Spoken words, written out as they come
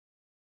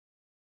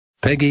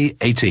Peggy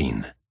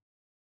 18.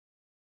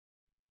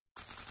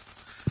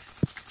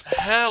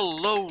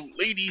 Hello,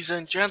 ladies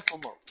and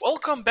gentlemen.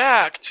 Welcome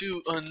back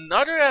to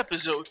another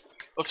episode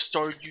of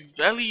Stardew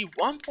Valley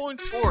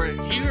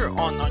 1.4 here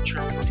on Not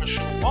Your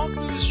Professional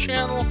Walkthroughs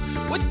channel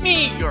with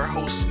me, your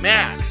host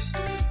Max.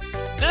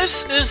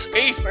 This is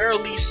a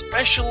fairly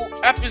special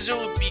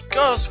episode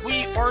because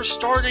we are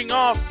starting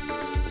off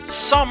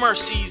summer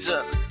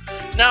season.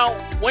 Now,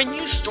 when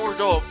you start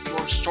off your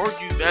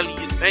Stardew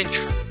Valley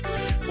adventure,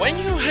 when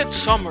you hit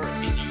summer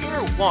in year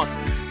 1,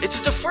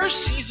 it's the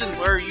first season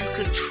where you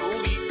can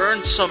truly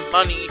earn some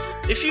money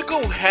if you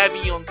go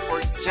heavy on, for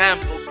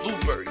example,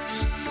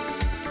 blueberries.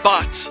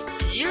 But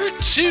year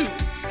 2,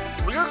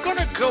 we're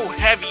gonna go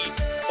heavy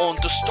on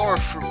the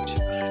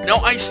Starfruit. Now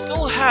I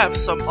still have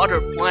some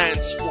other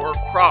plans for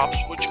crops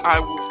which I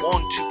would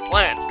want to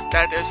plant,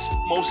 that is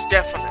most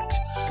definite.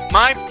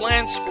 My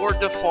plans for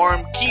the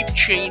farm keep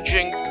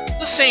changing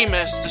the same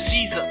as the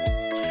season.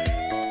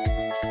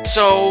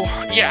 So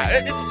yeah,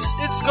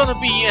 it's gonna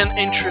be an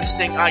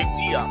interesting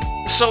idea.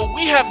 So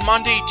we have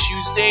Monday,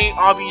 Tuesday.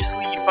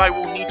 Obviously, if I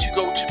will need to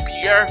go to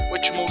Pierre,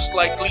 which most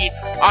likely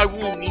I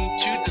will need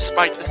to,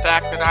 despite the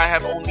fact that I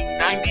have only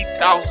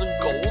 90,000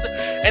 gold,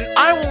 and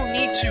I will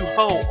need to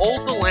hoe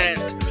all the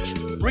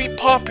land,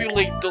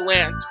 repopulate the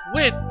land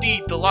with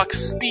the deluxe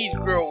speed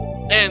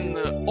grow and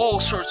all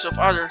sorts of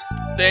other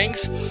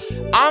things.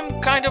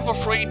 I'm kind of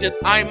afraid that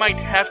I might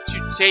have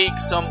to take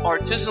some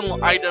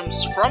artisanal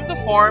items from the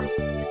farm,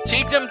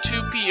 take them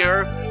to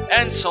Pierre,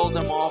 and sell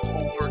them off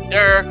over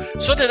there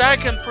so that I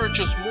can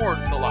purchase more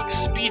deluxe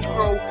speed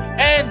grow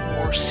and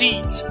more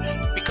seeds,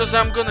 because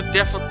I'm gonna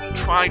definitely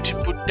try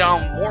to put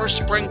down more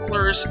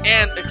sprinklers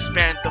and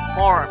expand the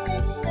farm.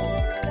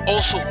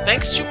 Also,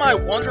 thanks to my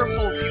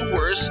wonderful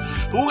viewers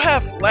who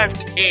have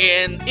left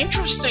an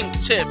interesting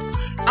tip,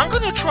 I'm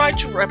gonna try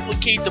to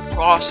replicate the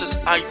process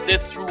I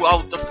did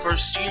throughout the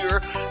first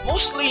year,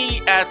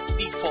 mostly at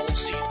the fall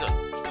season.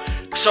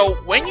 So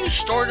when you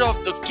start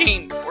off the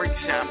game, for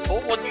example,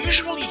 what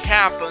usually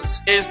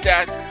happens is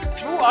that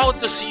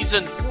throughout the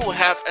season you will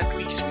have at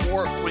least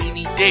 4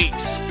 rainy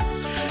days.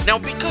 Now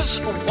because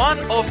one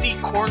of the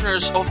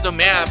corners of the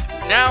map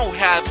now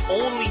have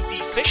only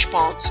the fish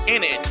ponds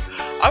in it,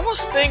 I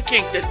was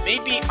thinking that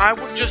maybe I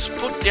would just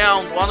put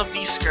down one of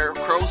these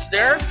scarecrows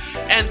there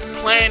and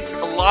plant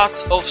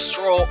lots of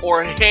straw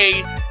or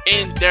hay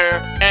in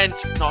there and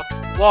not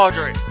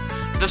water it.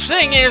 The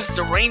thing is,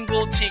 the rain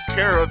will take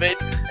care of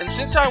it, and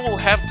since I will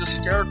have the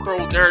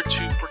scarecrow there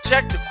to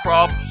protect the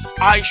crop,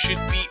 I should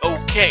be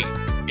okay.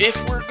 If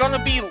we're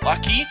gonna be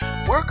lucky,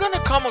 we're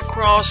gonna come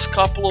across a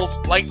couple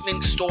of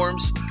lightning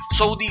storms,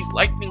 so the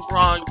lightning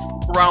rods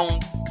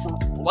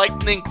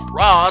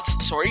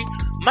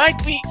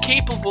might be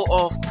capable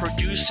of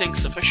producing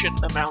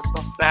sufficient amount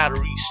of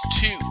batteries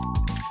too.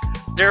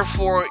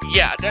 Therefore,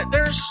 yeah,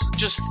 there's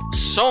just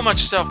so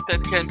much stuff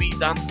that can be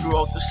done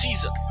throughout the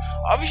season.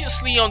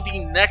 Obviously, on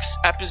the next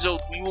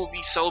episode, we will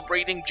be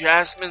celebrating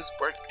Jasmine's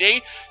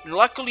birthday, and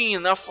luckily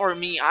enough for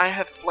me, I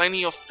have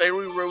plenty of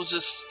fairy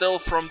roses still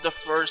from the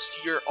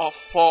first year of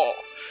fall.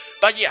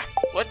 But yeah,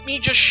 let me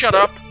just shut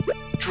up,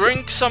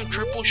 drink some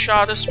triple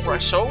shot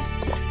espresso,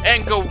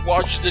 and go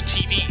watch the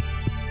TV.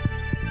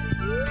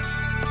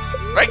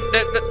 Right,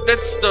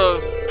 that's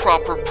the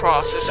proper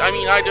process. I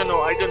mean, I don't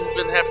know, I don't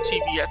even have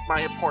TV at my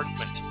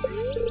apartment.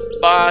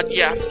 But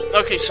yeah,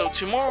 okay, so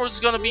tomorrow is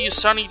gonna be a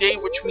sunny day,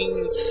 which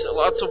means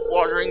lots of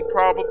watering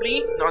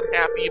probably. Not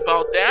happy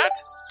about that.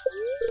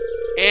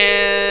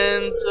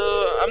 And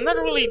I'm not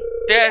really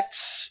that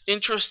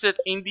interested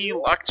in the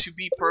luck, to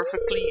be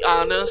perfectly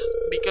honest,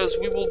 because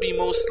we will be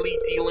mostly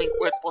dealing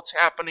with what's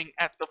happening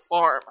at the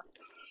farm.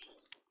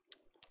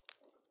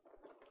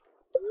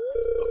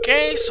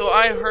 Okay, so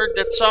I heard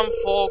that some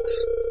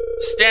folks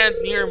stand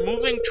near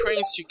moving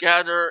trains to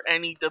gather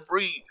any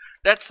debris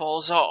that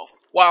falls off.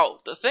 Wow,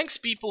 the things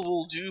people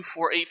will do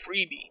for a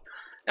freebie.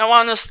 Now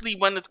honestly,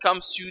 when it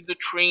comes to the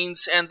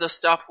trains and the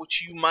stuff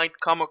which you might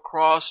come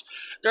across,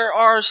 there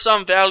are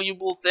some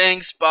valuable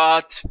things,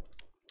 but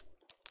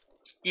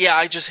yeah,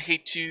 I just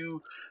hate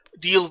to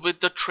deal with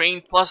the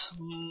train. Plus,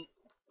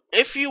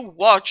 if you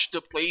watch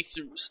the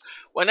playthroughs,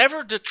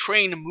 whenever the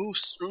train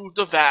moves through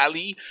the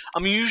valley,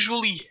 I'm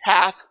usually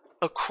half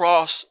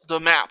across the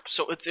map,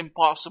 so it's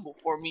impossible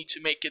for me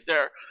to make it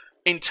there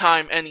in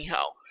time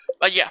anyhow.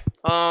 But yeah,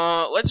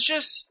 let's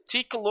just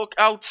take a look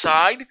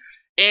outside,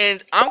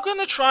 and I'm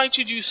gonna try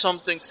to do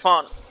something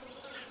fun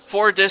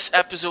for this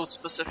episode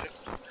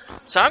specifically.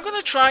 So I'm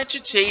gonna try to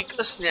take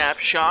a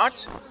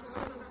snapshot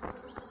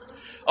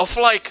of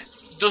like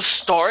the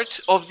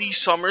start of the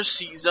summer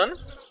season,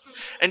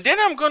 and then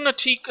I'm gonna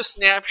take a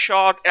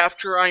snapshot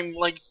after I'm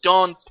like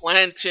done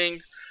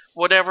planting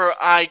whatever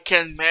I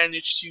can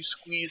manage to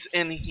squeeze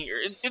in here.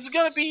 It's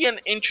gonna be an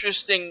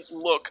interesting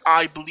look,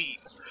 I believe.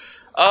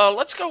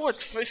 Let's go with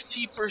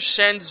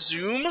 50%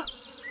 zoom,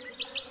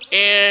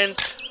 and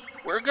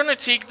we're gonna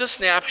take the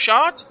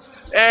snapshot,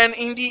 and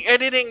in the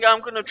editing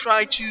I'm gonna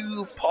try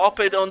to pop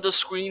it on the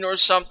screen or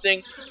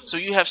something so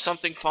you have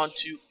something fun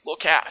to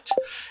look at.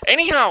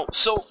 Anyhow,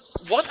 so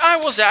what I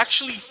was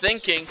actually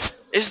thinking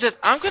is that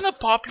I'm gonna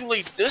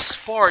populate this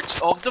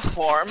part of the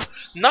farm,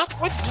 not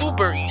with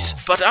blueberries,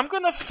 but I'm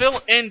gonna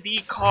fill in the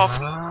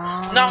coffee.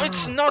 Now,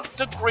 it's not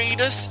the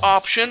greatest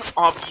option,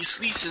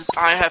 obviously, since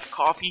I have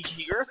coffee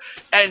here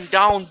and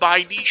down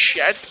by the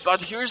shed,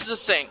 but here's the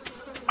thing.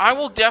 I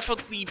will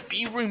definitely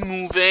be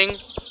removing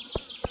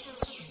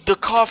the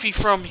coffee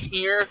from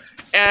here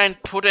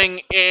and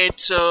putting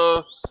it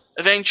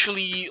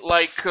eventually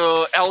like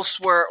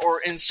elsewhere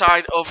or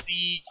inside of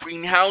the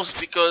greenhouse,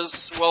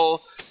 because,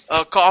 well,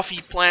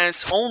 coffee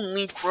plants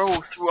only grow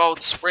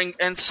throughout spring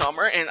and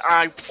summer, and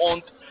I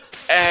want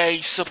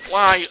a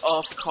supply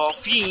of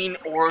caffeine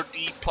or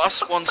the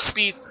 +1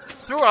 speed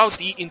throughout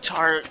the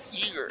entire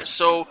year.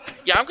 So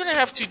yeah, I'm gonna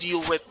have to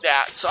deal with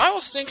that. So I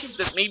was thinking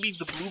that maybe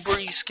the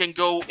blueberries can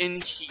go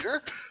in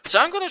here. So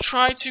I'm gonna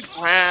try to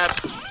grab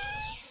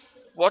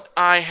what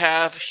I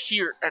have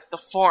here at the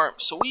farm.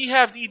 So we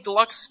have the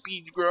deluxe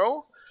speed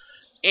grow,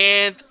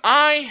 and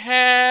I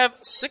have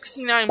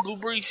 69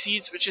 blueberry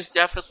seeds, which is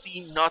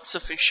definitely not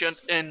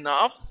sufficient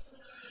enough.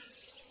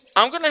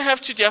 I'm gonna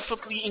have to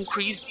definitely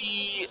increase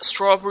the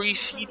strawberry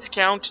seeds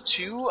count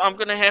too. I'm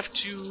gonna have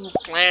to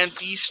plant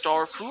the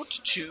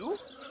starfruit too,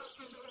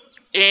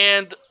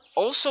 and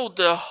also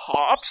the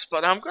hops,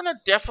 but I'm gonna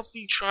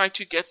definitely try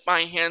to get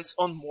my hands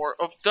on more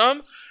of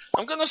them.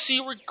 I'm gonna see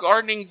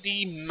regarding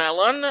the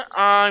melon.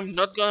 I'm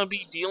not gonna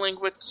be dealing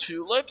with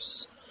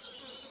tulips,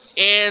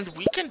 and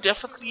we can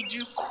definitely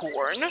do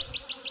corn.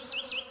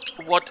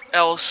 What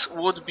else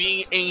would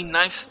be a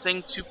nice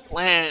thing to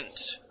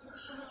plant?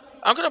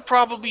 I'm gonna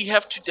probably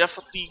have to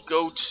definitely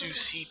go to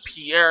see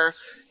Pierre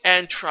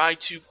and try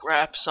to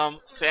grab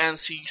some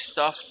fancy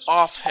stuff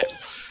off him.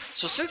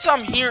 So since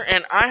I'm here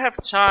and I have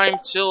time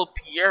till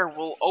Pierre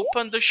will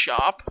open the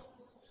shop,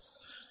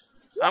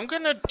 I'm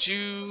gonna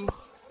do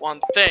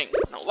one thing.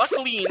 Now,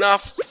 luckily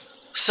enough,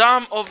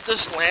 some of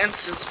this land,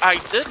 since I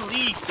did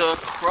leave the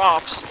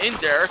crops in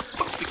there,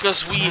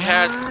 because we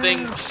had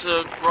things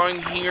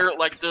growing here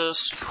like the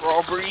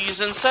strawberries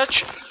and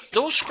such,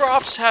 those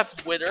crops have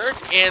withered,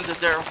 and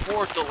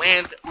therefore the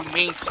land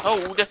remained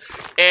hoed.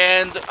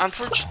 And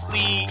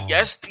unfortunately,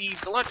 yes, the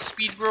deluxe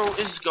speed grow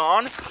is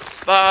gone,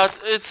 but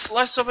it's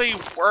less of a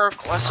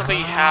work, less of a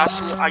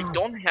hassle. I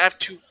don't have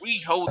to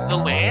re-hoe the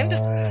land.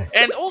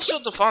 And also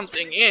the fun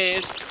thing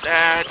is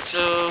that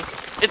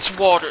it's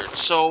watered,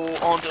 so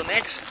on the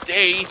next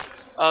day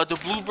the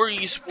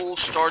blueberries will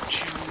start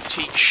to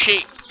take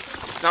shape.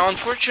 Now,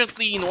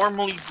 unfortunately,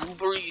 normally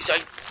blueberries, I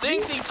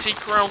think they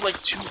take around like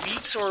 2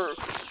 weeks or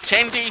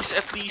 10 days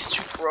at least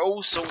to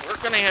grow, so we're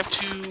gonna have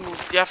to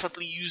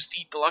definitely use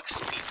the deluxe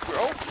speed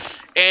grow.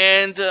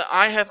 And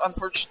I have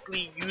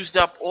unfortunately used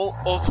up all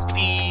of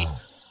the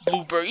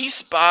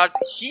blueberries, but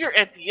here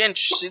at the end,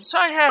 since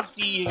I have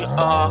the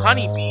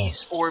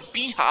honeybees or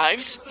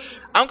beehives,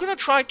 I'm gonna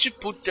try to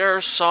put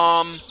there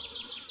some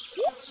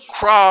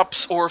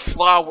crops or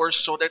flowers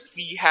so that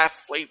we have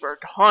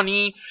flavored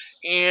honey.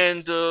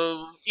 And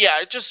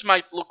yeah, it just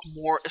might look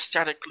more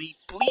aesthetically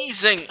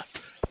pleasing.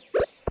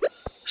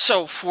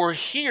 So for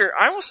here,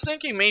 I was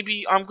thinking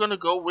maybe I'm gonna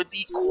go with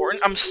the corn.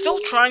 I'm still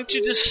trying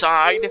to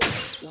decide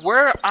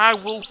where I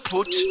will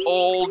put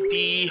all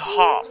the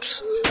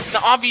hops. Now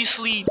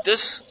obviously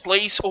this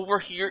place over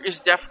here is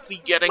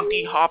definitely getting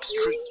the hops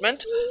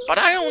treatment, but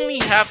I only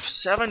have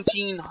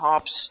 17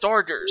 hop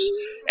starters,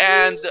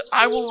 and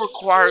I will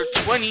require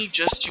 20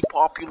 just to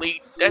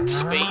populate that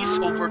space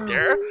over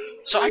there,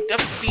 so I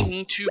definitely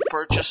need to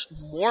purchase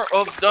more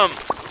of them.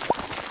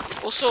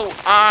 Also,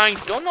 I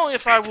don't know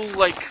if I will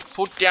like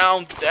put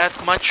down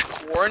that much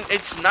corn.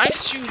 It's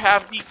nice to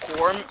have the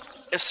corn,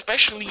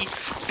 especially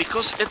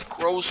because it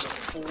grows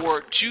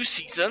for 2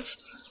 seasons,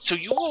 so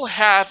you will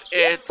have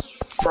it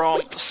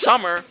from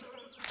summer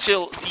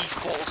till the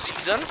fall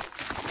season.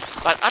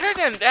 But other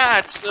than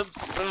that,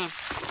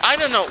 I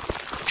don't know.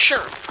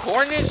 Sure,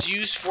 corn is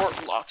used for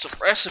lots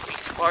of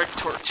recipes, like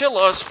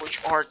tortillas,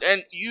 which are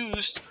then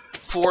used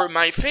for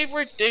my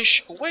favorite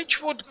dish,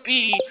 which would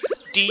be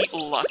the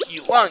Lucky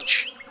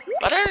Lunch.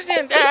 But other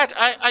than that,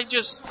 I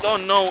just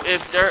don't know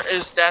if there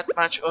is that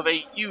much of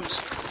a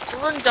use.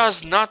 Corn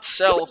does not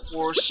sell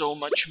for so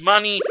much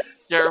money,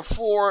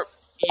 therefore,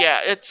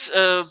 yeah, it's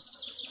a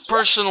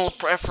personal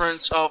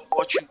preference of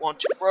what you want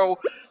to grow.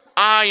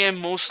 I am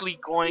mostly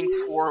going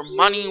for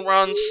money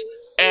runs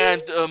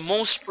and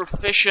most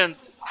proficient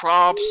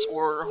crops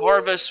or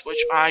harvests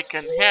which I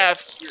can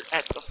have here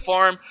at the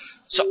farm.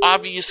 So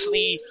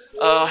obviously,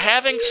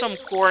 having some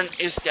corn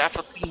is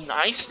definitely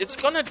nice. It's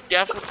gonna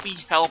definitely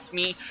help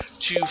me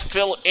to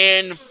fill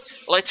in,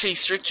 let's say,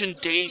 certain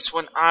days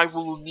when I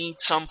will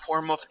need some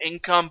form of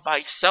income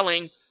by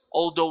selling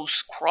all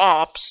those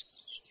crops.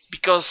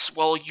 Because,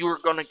 well, you're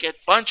gonna get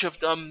a bunch of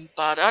them,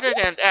 but other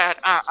than that,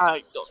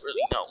 I don't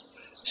really know.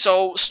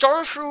 So,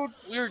 Starfruit,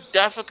 we're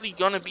definitely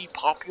gonna be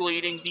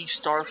populating the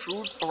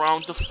Starfruit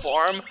around the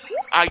farm.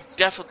 I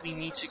definitely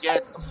need to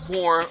get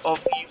more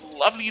of the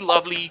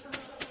lovely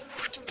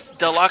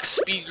deluxe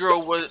speed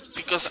grow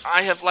because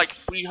I have like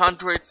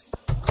 300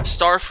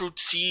 starfruit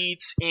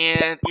seeds,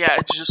 and yeah,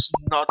 it's just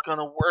not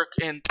gonna work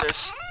in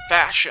this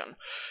fashion.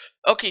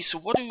 Okay, so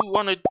what do we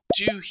want to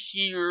do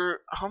here?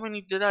 How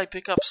many did I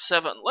pick up?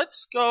 7.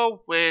 Let's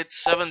go with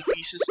 7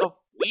 pieces of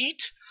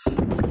wheat.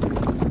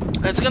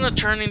 It's gonna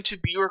turn into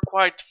beer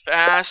quite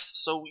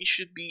fast, so we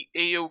should be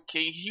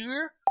a-okay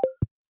here.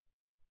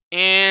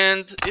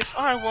 And if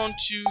I want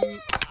to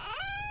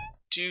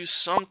do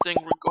something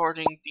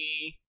regarding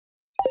the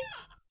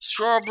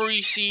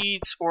strawberry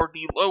seeds or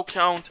the low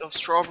count of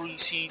strawberry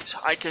seeds,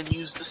 I can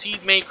use the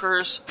seed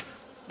makers.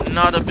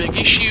 Not a big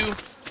issue.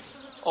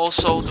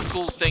 Also, the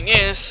cool thing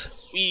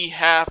is, we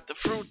have the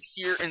fruit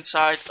here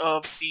inside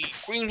of the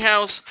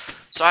greenhouse,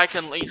 so I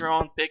can later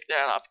on pick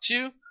that up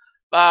too.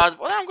 But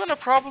what I'm gonna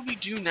probably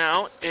do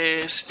now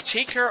is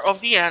take care of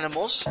the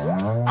animals.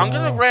 I'm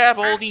gonna grab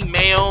all the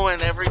mayo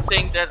and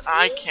everything that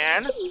I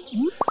can.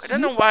 I don't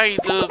know why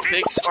the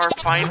pigs are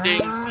finding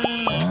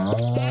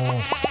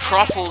the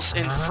truffles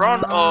in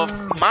front of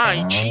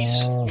my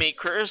cheese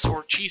makers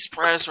or cheese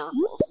press or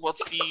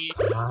what's the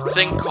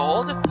thing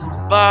called.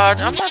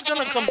 But I'm not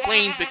gonna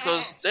complain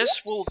because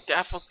this will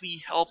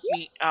definitely help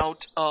me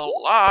out a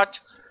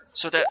lot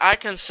so that I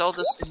can sell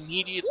this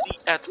immediately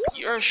at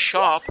Pierre's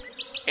shop.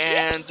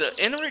 And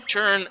in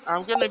return,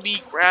 I'm gonna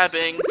be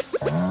grabbing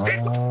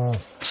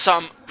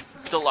some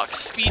deluxe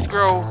speed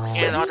grow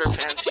and other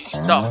fancy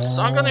stuff.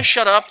 So I'm gonna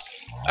shut up,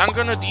 I'm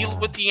gonna deal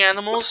with the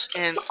animals,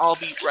 and I'll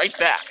be right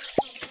back.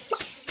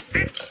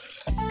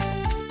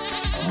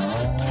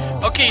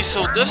 Okay,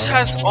 so this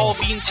has all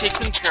been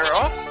taken care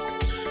of.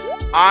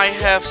 I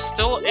have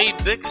still a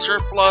big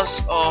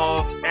surplus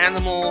of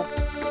animal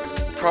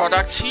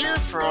products here,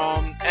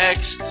 from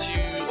eggs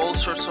to all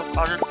sorts of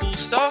other cool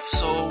stuff,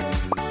 so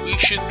we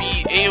should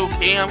be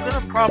a-okay. I'm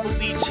gonna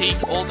probably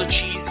take all the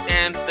cheese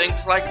and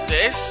things like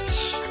this.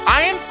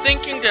 I am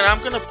thinking that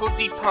I'm gonna put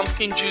the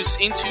pumpkin juice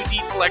into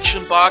the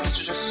collection box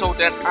just so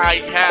that I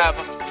have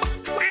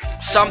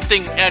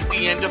something at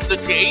the end of the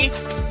day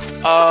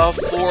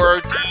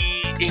for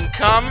the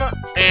income,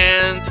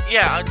 and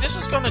yeah, this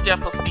is gonna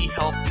definitely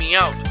help me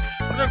out.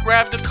 I'm gonna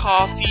grab the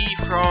coffee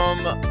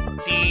from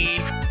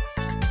the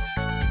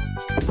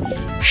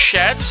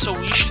shed, so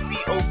we should be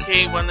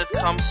okay when it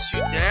comes to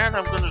that.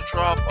 I'm gonna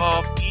drop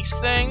off these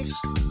things.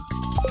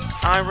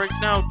 I right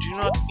now do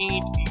not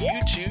need you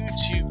two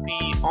to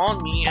be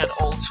on me at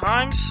all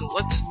times, so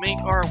let's make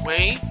our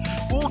way.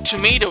 Ooh,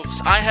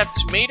 tomatoes! I have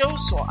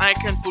tomatoes, so I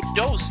can put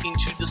those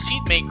into the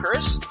seed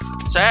makers,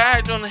 so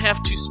I don't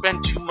have to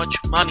spend too much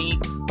money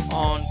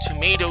on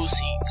tomato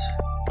seeds.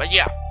 But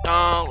yeah,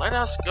 let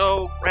us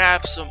go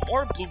grab some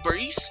more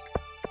blueberries,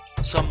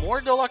 some more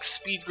deluxe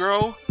speed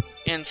grow,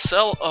 and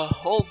sell a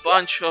whole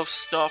bunch of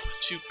stuff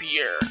to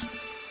Pierre.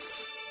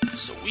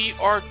 So we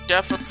are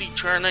definitely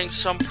turning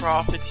some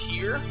profit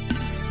here.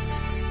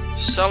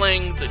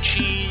 Selling the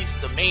cheese,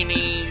 the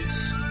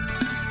mayonnaise,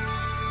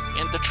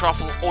 and the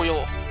truffle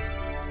oil.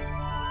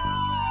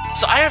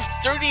 So I have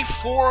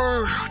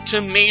 34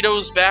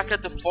 tomatoes back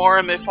at the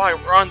farm. If I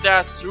run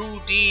that through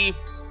the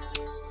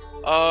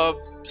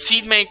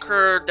seed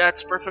maker,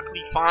 that's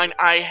perfectly fine.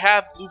 I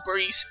have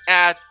blueberries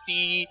at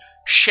the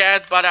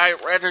shed, but I'd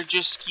rather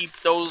just keep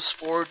those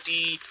for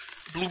the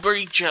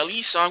blueberry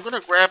jelly, so I'm gonna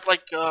grab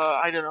like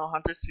I don't know,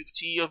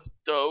 150 of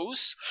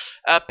those.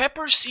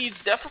 Pepper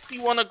seeds, definitely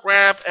want to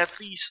grab at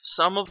least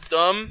some of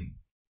them.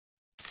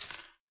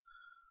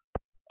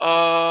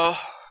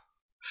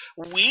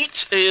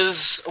 Wheat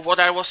is what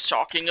I was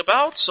talking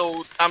about,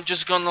 so I'm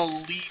just gonna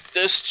leave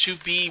this to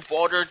be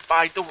watered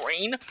by the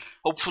rain.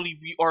 Hopefully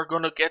we are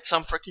gonna get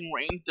some freaking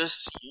rain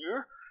this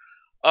year.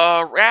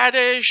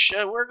 Radish,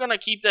 we're gonna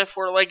keep that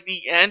for like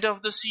the end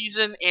of the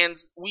season, and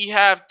we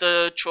have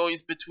the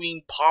choice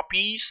between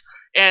poppies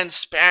and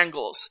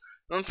spangles.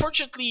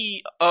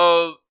 Unfortunately,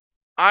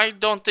 I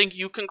don't think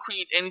you can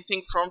create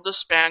anything from the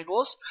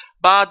spangles,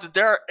 but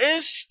there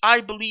is,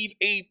 I believe,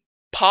 a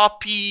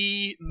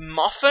poppy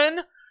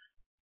muffin,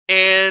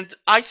 and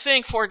I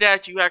think for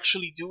that you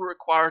actually do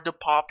require the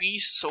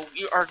poppies, so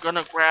we are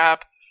gonna grab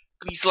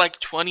at least like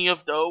 20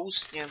 of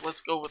those, and let's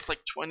go with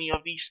like 20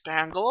 of these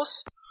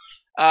spangles.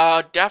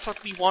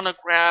 Definitely want to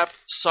grab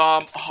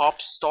some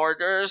hop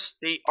starters.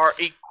 They are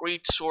a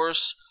great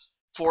source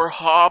for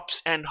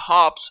hops, and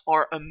hops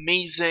are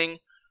amazing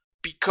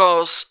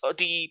because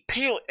the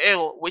pale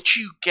ale which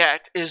you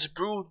get is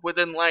brewed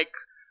within like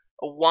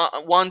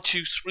 1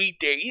 to 3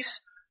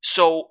 days,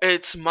 so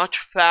it's much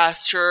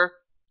faster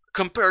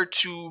compared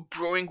to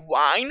brewing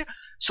wine.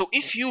 So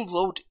if you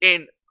load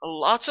in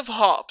lots of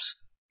hops,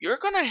 you're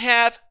gonna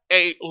have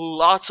a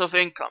lots of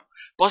income.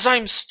 But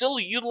I'm still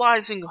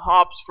utilizing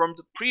hops from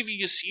the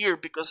previous year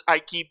because I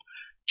keep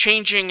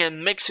changing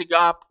and mixing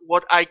up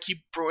what I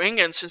keep brewing,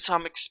 and since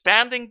I'm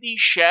expanding the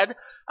shed,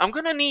 I'm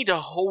gonna need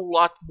a whole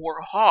lot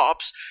more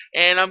hops,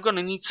 and I'm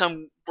gonna need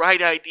some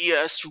bright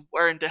idea as to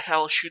where in the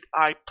hell should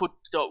I put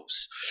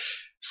those.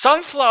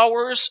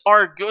 Sunflowers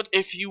are good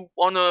if you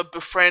wanna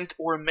befriend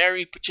or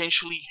marry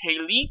potentially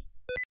Haley,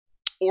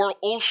 or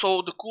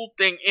also the cool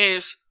thing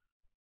is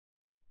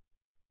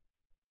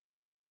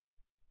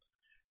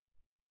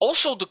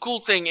Also, the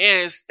cool thing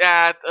is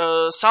that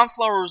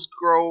sunflowers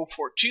grow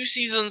for 2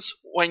 seasons.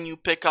 When you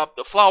pick up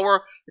the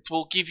flower, it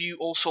will give you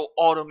also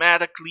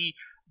automatically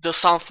the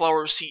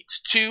sunflower seeds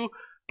too.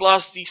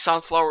 Plus, the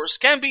sunflowers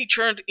can be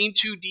turned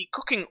into the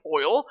cooking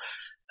oil.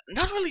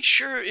 Not really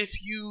sure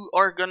if you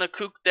are gonna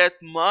cook that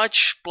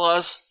much.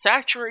 Plus,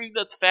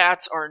 saturated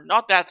fats are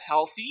not that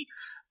healthy.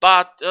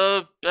 But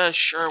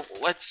sure,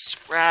 let's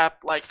grab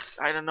like,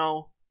 I don't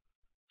know,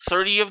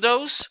 30 of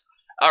those.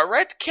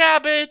 Red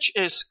cabbage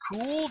is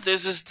cool.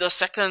 This is the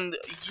second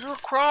year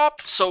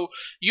crop. So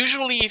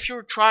usually if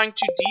you're trying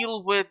to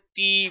deal with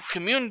the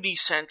community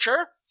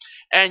center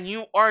and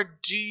you are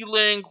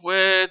dealing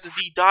with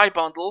the dye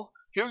bundle,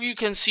 here you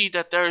can see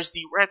that there's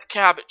the red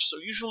cabbage. So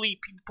usually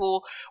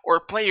people or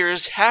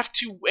players have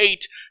to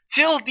wait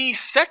till the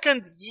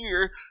second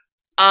year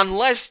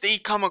unless they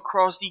come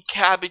across the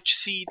cabbage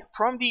seed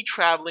from the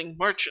traveling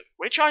merchant,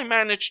 which I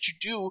managed to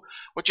do,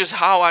 which is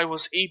how I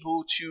was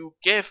able to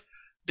give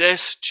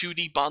this to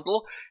the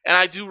bundle. And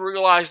I do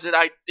realize that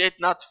I did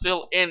not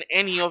fill in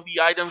any of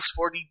the items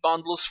for the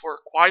bundles for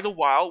quite a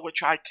while,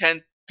 which I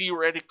can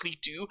theoretically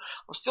do.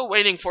 I'm still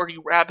waiting for the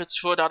rabbit's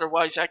foot,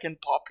 otherwise I can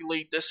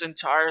populate this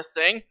entire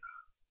thing.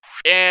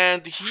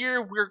 And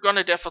here we're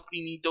gonna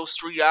definitely need those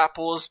 3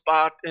 apples,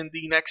 but in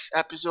the next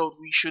episode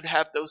we should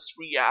have those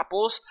 3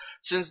 apples,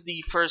 since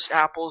the first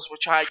apples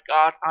which I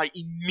got I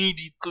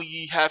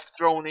immediately have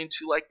thrown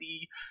into like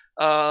the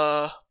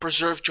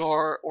preserve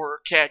jar or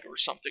keg or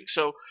something.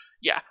 So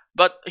yeah,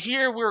 but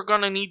here we're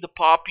gonna need the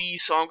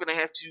poppies, so I'm gonna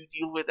have to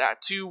deal with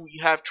that too. We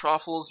have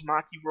truffles,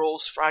 maki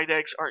rolls, fried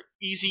eggs are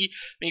easy,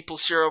 maple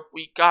syrup,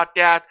 we got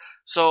that.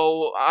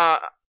 So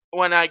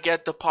when I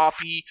get the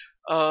poppy,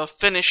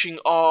 finishing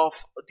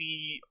off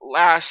the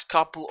last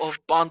couple of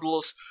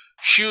bundles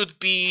should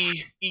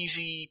be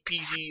easy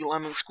peasy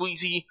lemon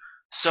squeezy,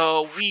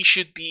 so we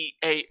should be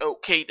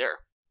a-okay there.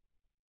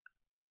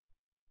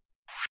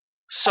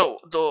 So,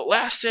 the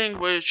last thing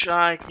which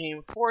I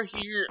came for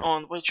here,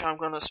 on which I'm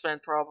gonna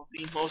spend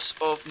probably most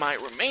of my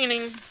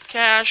remaining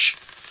cash,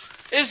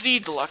 is the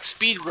deluxe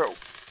speed grow.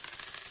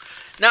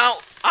 Now,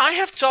 I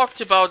have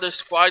talked about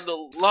this quite a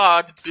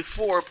lot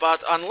before,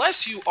 but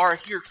unless you are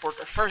here for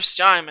the first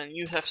time and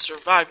you have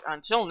survived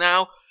until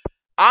now,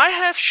 I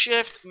have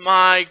shifted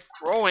my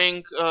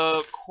growing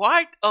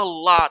quite a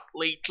lot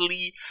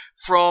lately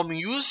from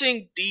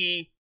using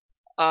the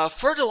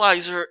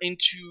fertilizer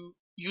into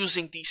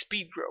using the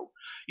speed grow.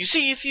 You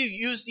see, if you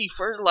use the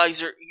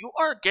fertilizer, you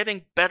are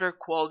getting better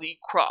quality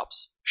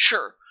crops.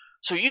 Sure,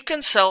 so you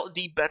can sell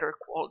the better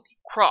quality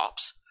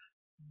crops.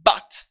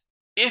 But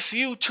if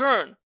you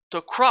turn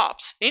the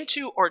crops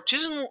into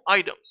artisanal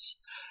items,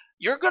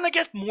 you're gonna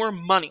get more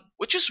money,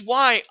 which is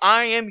why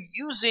I am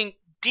using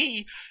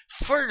the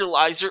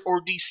fertilizer,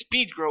 or the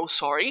speed grow,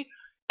 sorry.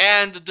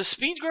 And the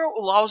speed grow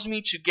allows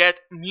me to get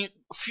a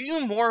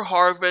few more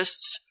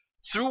harvests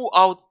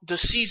throughout the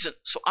season.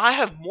 So I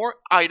have more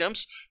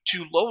items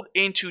to load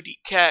into the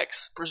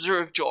kegs,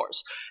 preserve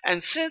jars.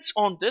 And since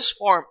on this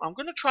farm I'm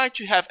gonna try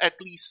to have at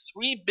least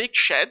 3 big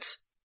sheds.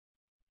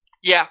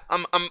 Yeah,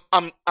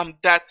 I'm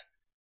that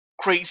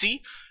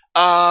crazy.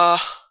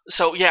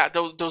 So yeah,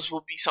 those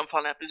will be some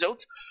fun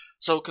episodes.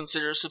 So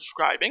consider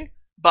subscribing.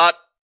 But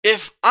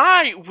if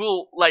I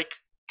will like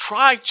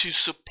try to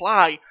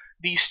supply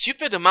these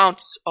stupid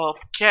amounts of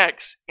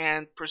kegs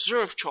and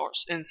preserve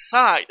jars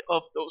inside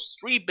of those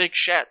 3 big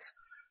sheds,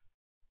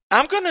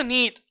 I'm gonna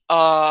need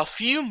a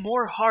few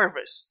more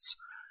harvests.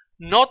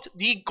 Not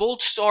the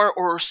gold star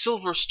or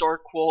silver star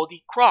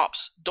quality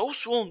crops.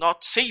 Those will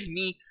not save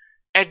me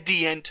at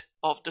the end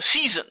of the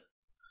season.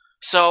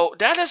 So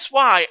that is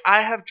why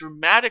I have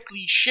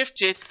dramatically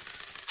shifted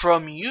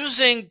from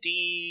using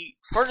the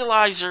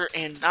fertilizer,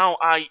 and now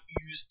I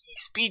use the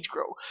speed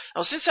grow.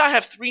 Now since I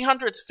have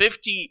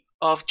 350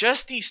 of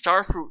just the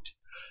starfruit,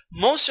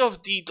 most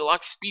of the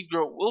deluxe speed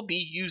grow will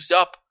be used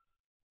up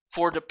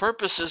for the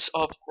purposes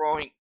of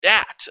growing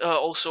that.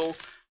 Also,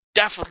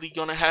 definitely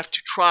gonna have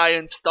to try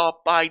and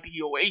stop by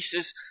the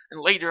oasis and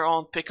later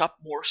on pick up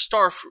more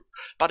starfruit.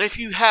 But if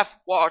you have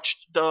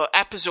watched the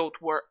episode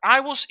where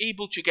I was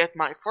able to get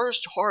my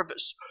first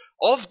harvest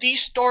of the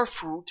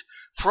starfruit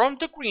from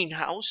the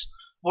greenhouse,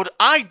 what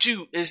I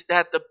do is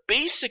that the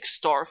basic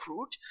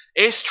starfruit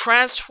is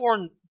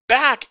transformed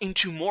back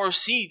into more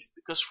seeds,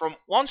 because from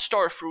 1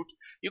 starfruit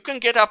you can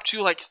get up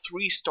to like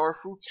 3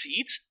 starfruit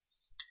seeds,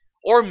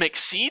 or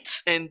mixed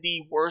seeds in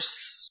the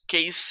worst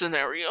case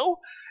scenario.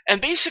 And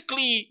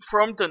basically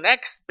from the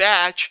next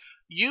batch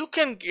you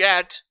can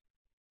get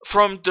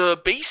from the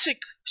basic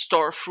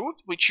starfruit,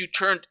 which you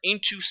turned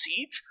into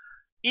seeds,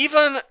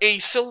 even a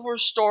silver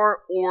star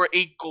or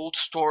a gold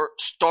star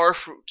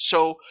starfruit.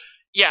 So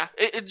yeah,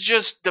 it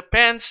just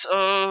depends.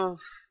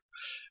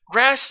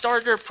 Grass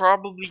starter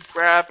probably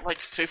grab like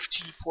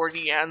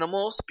 50-40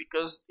 animals,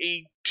 because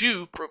they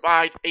do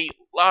provide a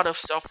lot of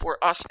stuff for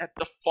us at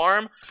the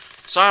farm.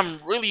 So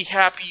I'm really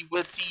happy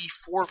with the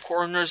 4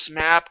 corners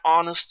map.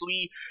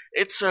 Honestly,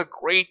 it's a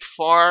great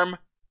farm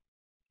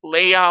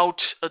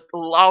layout. It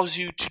allows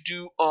you to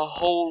do a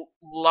whole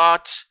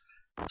lot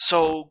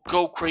so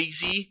go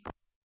crazy.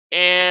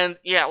 And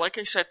yeah, like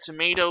I said,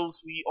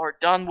 tomatoes we are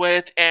done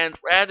with, and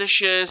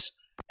radishes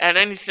and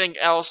anything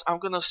else I'm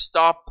gonna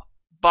stop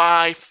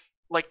by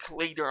like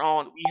later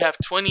on. We have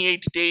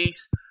 28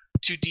 days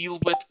to deal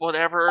with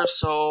whatever,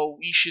 so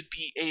we should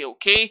be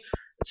a-okay.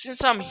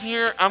 Since I'm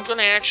here, I'm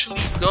gonna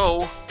actually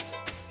go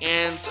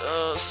and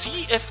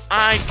see if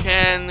I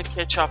can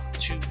catch up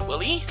to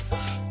Willy.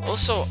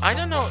 Also, I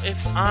don't know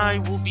if I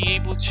will be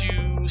able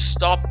to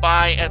stop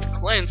by at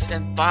Clint's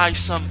and buy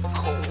some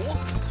coal.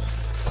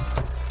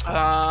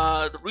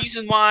 The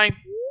reason why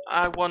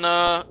I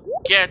wanna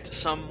get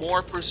some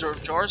more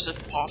preserve jars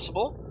if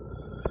possible.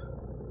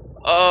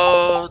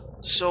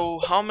 So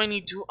how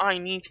many do I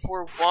need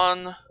for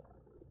one?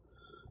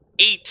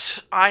 8.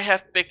 I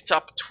have picked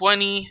up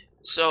 20,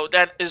 so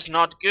that is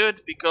not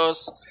good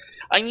because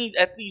I need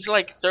at least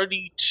like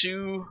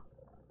 32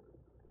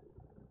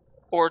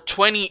 or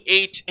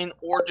 28 in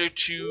order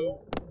to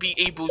be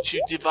able to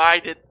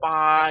divide it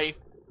by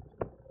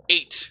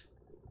 8.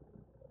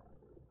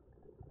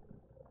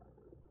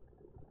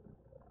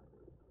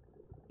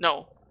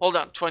 No, hold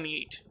on,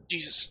 28.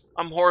 Jesus,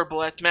 I'm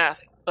horrible at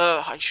math.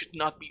 I should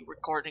not be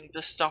recording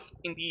this stuff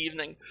in the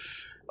evening,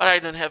 but I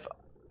don't have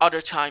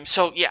other time.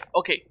 So yeah,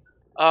 okay.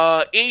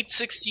 8,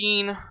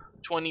 16,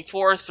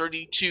 24,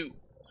 32,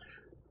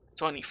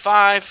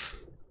 25,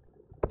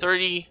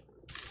 30,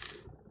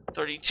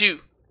 32.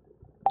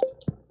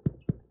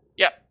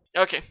 Yeah,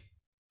 okay.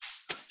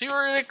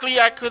 Theoretically,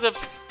 I could have...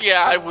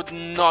 Yeah, I would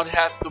not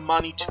have the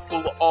money to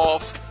pull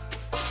off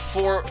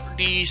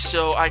 40,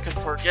 so I can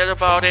forget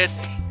about it.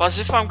 But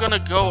if I'm gonna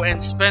go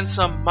and spend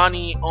some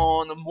money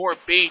on more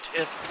bait,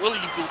 if Willy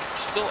will be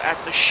still at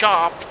the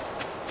shop,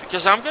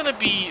 because I'm gonna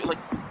be like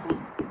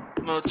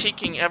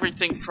taking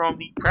everything from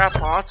the crab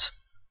pots.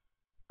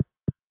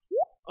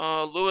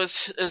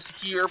 Lewis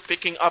is here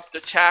picking up the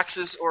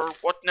taxes or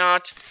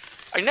whatnot.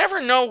 I never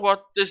know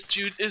what this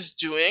dude is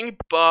doing,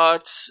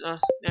 but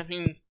I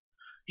mean,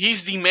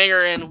 he's the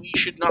mayor and we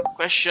should not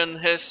question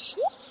his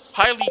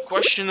highly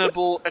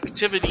questionable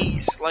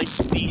activities, like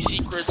the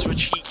secrets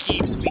which he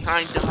keeps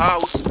behind the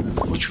house,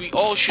 which we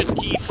all should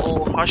keep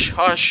all hush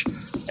hush.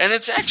 And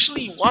it's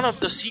actually one of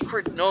the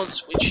secret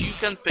notes which you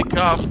can pick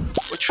up,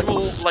 which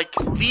will like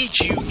lead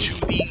you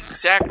to the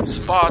exact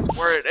spot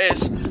where it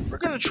is. We're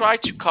gonna try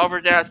to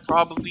cover that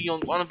probably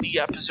on one of the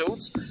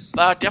episodes,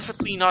 but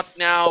definitely not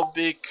now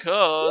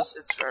because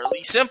it's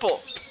fairly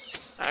simple.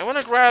 I want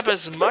to grab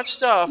as much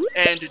stuff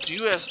and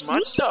do as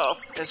much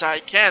stuff as I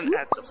can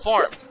at the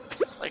farm.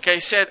 Like I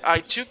said, I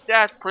took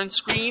that print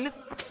screen,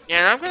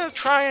 and I'm gonna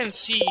try and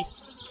see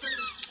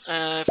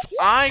if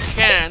I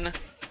can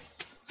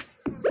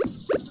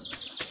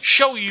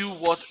show you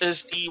what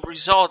is the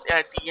result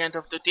at the end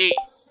of the day.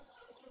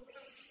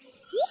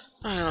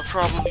 I'm gonna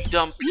probably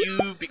dump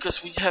you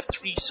because we have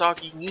 3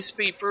 soggy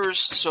newspapers,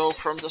 so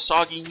from the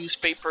soggy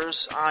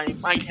newspapers I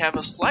might have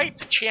a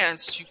slight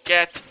chance to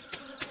get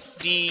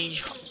the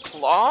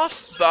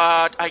cloth,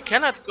 but I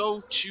cannot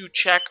go to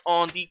check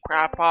on the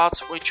crab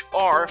pots which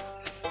are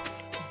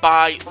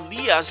by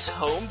Leah's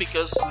home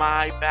because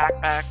my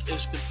backpack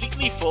is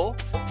completely full.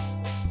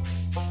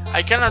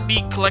 I cannot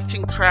be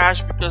collecting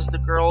trash because the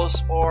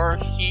girls are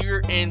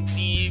here in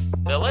the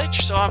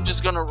village, so I'm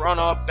just gonna run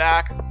off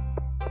back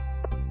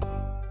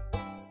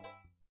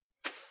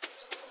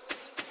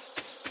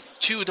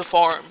to the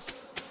farm.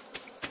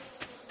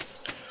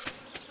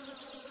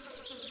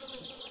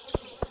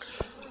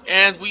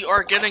 And we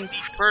are getting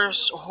the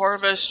first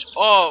harvest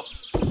of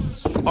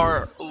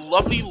our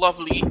lovely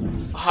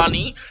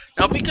honey.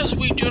 Now, because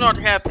we do not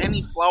have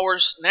any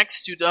flowers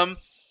next to them,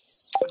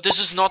 this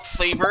is not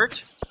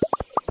flavored.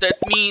 That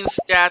means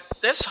that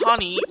this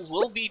honey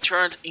will be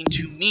turned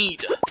into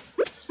mead.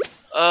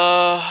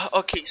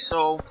 Okay,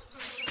 so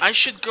I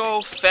should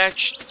go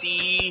fetch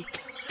the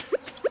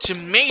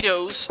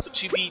tomatoes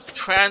to be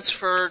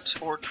transferred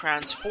or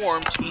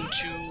transformed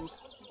into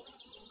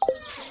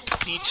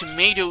the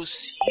tomato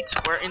seeds.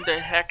 Where in the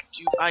heck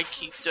do I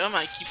keep them?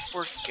 I keep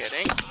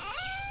forgetting.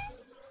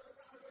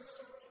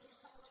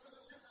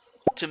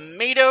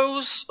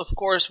 Tomatoes, of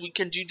course, we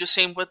can do the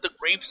same with the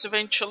grapes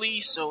eventually,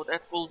 so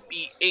that will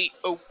be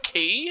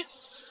a-okay.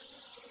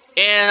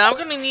 And I'm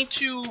gonna need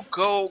to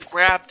go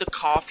grab the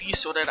coffee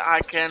so that I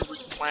can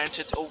replant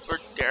it over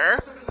there.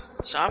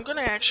 So I'm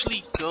gonna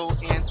actually go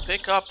and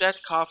pick up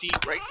that coffee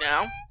right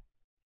now.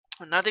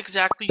 I'm not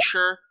exactly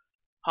sure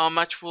how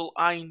much will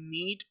I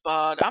need,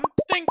 but I'm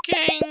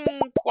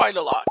thinking quite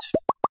a lot.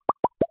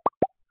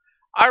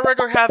 I'd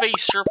rather have a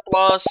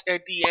surplus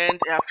at the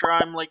end after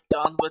I'm like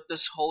done with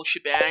this whole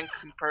shebang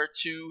compared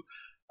to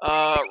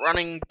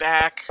running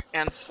back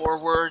and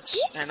forwards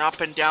and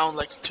up and down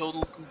like a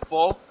total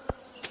goofball.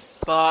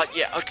 But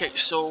yeah, okay,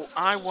 so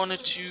I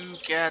wanted to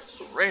get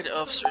rid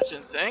of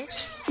certain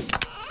things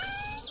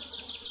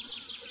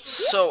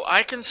so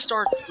I can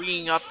start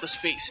freeing up the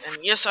space. And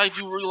yes, I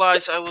do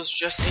realize I was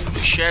just in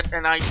the shed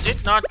and I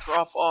did not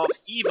drop off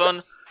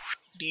even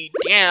the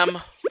damn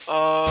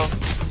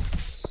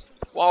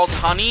wild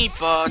honey,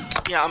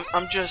 but yeah,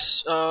 I'm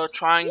just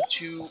trying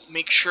to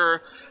make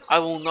sure I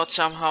will not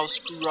somehow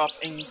screw up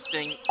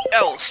anything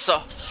else.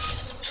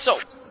 So,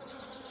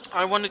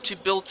 I wanted to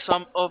build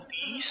some of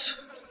these.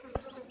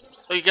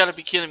 Oh, you gotta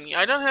be kidding me.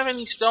 I don't have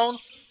any stone?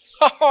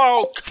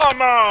 Oh,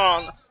 come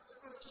on!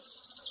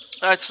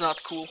 That's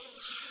not cool.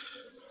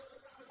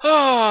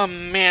 Oh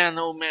man,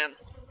 oh man.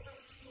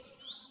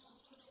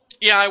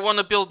 Yeah, I want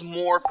to build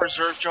more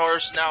preserve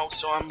jars now,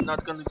 so I'm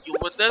not gonna deal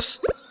with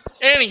this.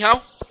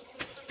 Anyhow,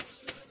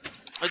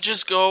 I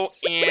just go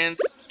and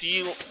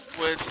deal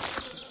with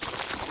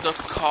the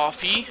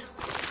coffee.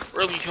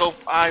 Really hope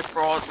I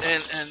brought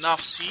in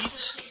enough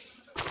seeds.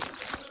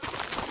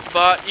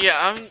 But yeah,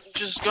 I'm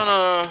just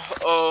gonna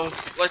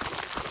let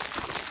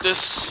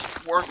this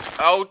work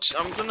out.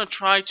 I'm gonna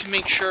try to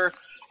make sure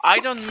I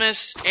don't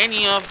miss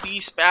any of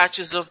these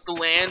patches of the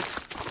land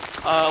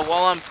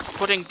while I'm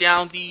putting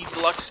down the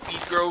deluxe speed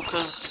grow,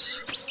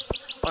 because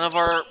one of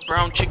our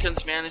brown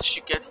chickens managed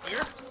to get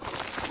here.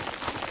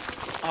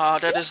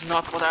 That is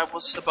not what I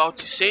was about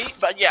to say,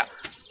 but yeah.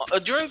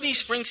 During the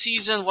spring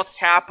season, what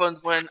happened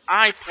when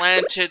I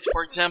planted,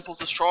 for example,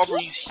 the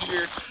strawberries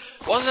here,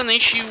 was an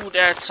issue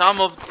that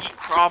some of the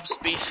crops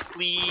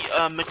basically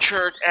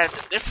matured at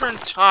a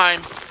different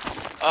time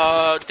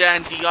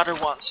than the other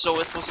ones. So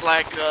it was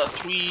like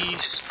 3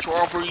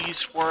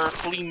 strawberries were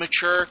fully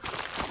mature,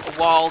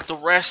 while the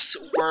rest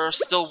were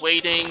still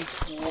waiting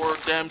for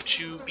them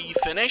to be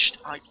finished.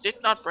 I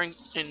did not bring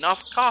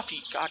enough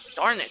coffee, god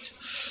darn it.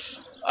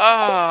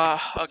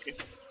 Okay.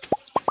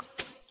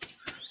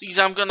 These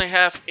I'm gonna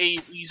have a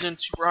reason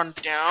to run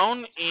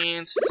down,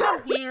 and since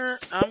I'm here,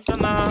 I'm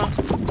gonna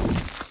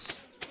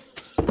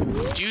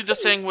do the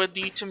thing with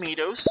the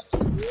tomatoes.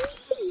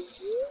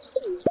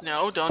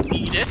 No, don't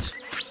eat it.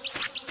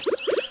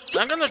 So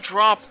I'm gonna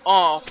drop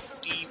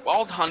off the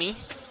wild honey,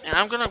 and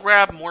I'm gonna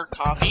grab more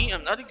coffee.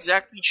 I'm not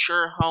exactly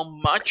sure how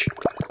much.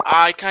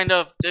 I kind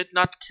of did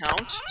not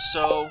count,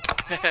 so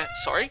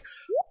sorry.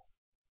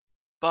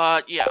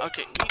 But yeah,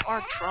 okay, we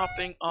are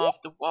dropping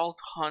off the wild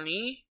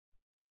honey.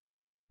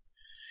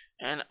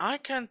 And I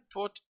can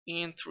put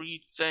in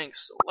 3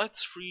 things, so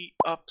let's free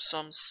up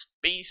some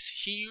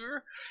space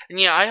here. And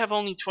yeah, I have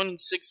only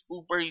 26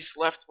 blueberries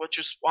left, which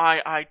is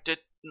why I did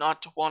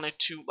not wanted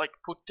to like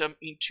put them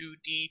into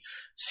the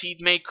seed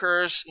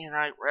makers, and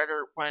I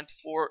rather went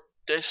for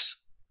this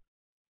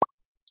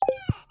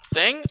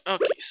thing.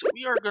 Okay, so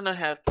we are gonna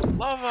have the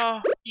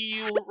lava,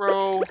 eel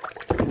row,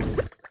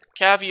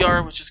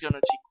 caviar, which is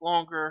gonna take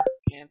longer,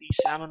 and the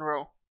salmon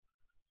row.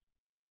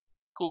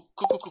 Cool.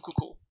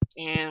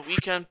 And we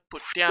can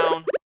put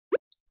down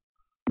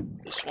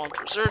this one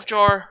preserve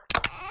jar.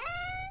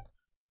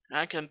 And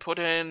I can put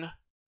in,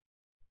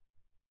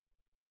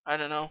 I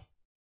don't know,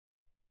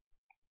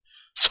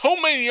 so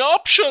many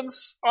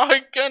options!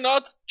 I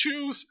cannot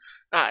choose.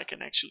 I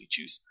can actually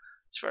choose.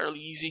 It's fairly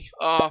easy.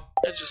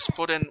 Let's just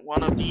put in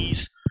one of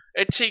these.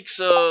 It takes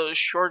a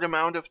short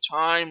amount of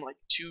time, like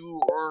 2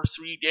 or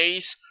 3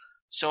 days,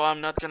 so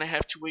I'm not gonna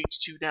have to wait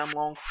too damn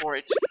long for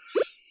it.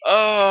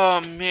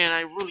 Oh man,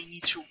 I really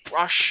need to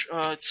rush.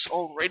 It's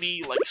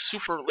already like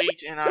super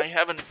late and I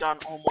haven't done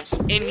almost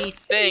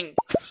anything.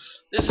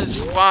 This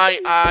is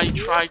why I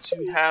try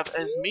to have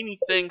as many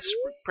things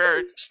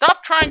prepared.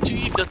 Stop trying to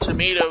eat the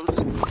tomatoes.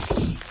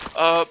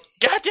 God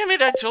damn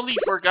it, I totally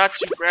forgot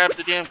to grab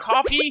the damn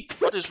coffee.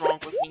 What is wrong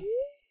with me?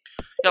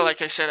 Yeah,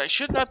 like I said, I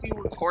should not be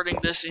recording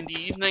this in the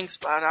evenings,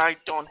 but I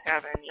don't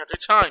have any other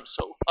time,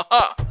 so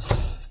haha.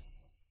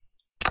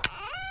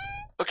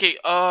 Okay,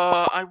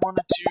 I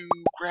wanted to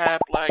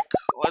grab, like,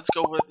 let's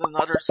go with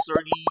another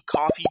 30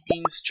 coffee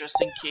beans, just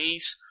in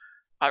case.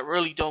 I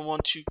really don't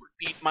want to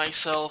repeat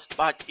myself,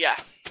 but yeah.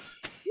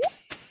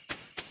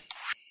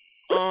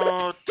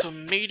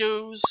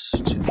 Tomatoes.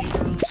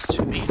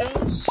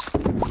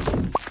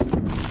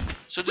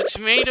 So the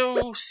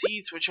tomato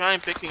seeds, which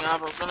I'm picking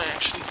up, I'm gonna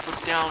actually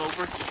put down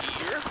over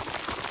here.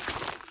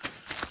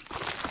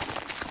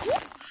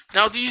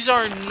 Now, these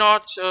are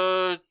not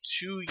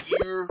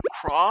 2-year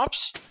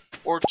crops,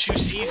 or 2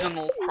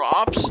 seasonal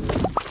crops.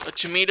 The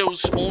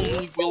tomatoes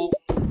only will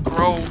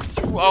grow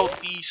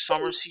throughout the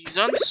summer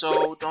season,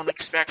 so don't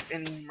expect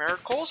any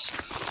miracles.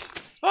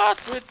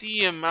 But with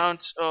the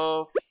amount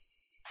of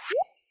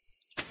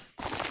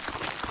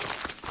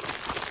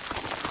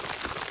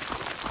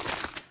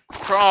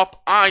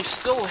crop I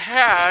still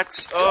had,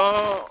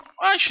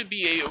 I should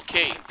be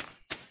a-okay.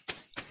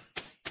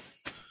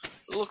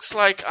 Looks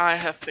like I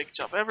have picked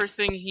up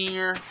everything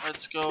here.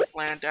 Let's go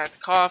plant that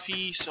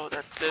coffee so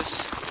that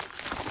this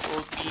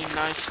will be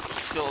nicely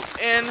filled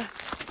in.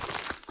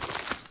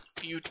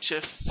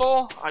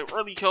 Beautiful. I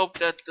really hope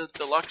that the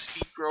deluxe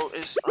speed grow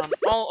is on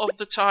all of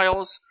the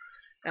tiles.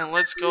 And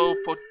let's go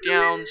put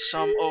down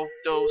some of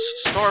those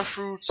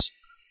starfruits,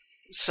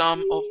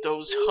 some of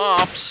those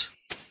hops,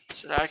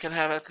 so that I can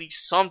have at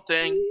least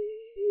something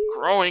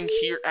growing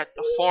here at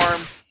the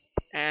farm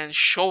and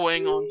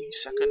showing on the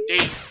second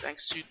day,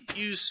 thanks to the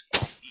use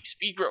of the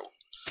speed grow.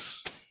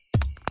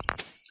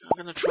 I'm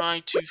gonna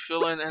try to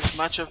fill in as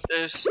much of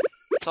this,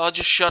 so I'll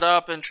just shut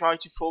up and try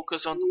to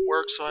focus on the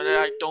work so that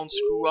I don't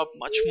screw up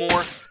much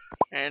more,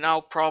 and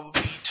I'll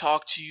probably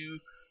talk to you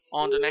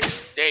on the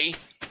next day.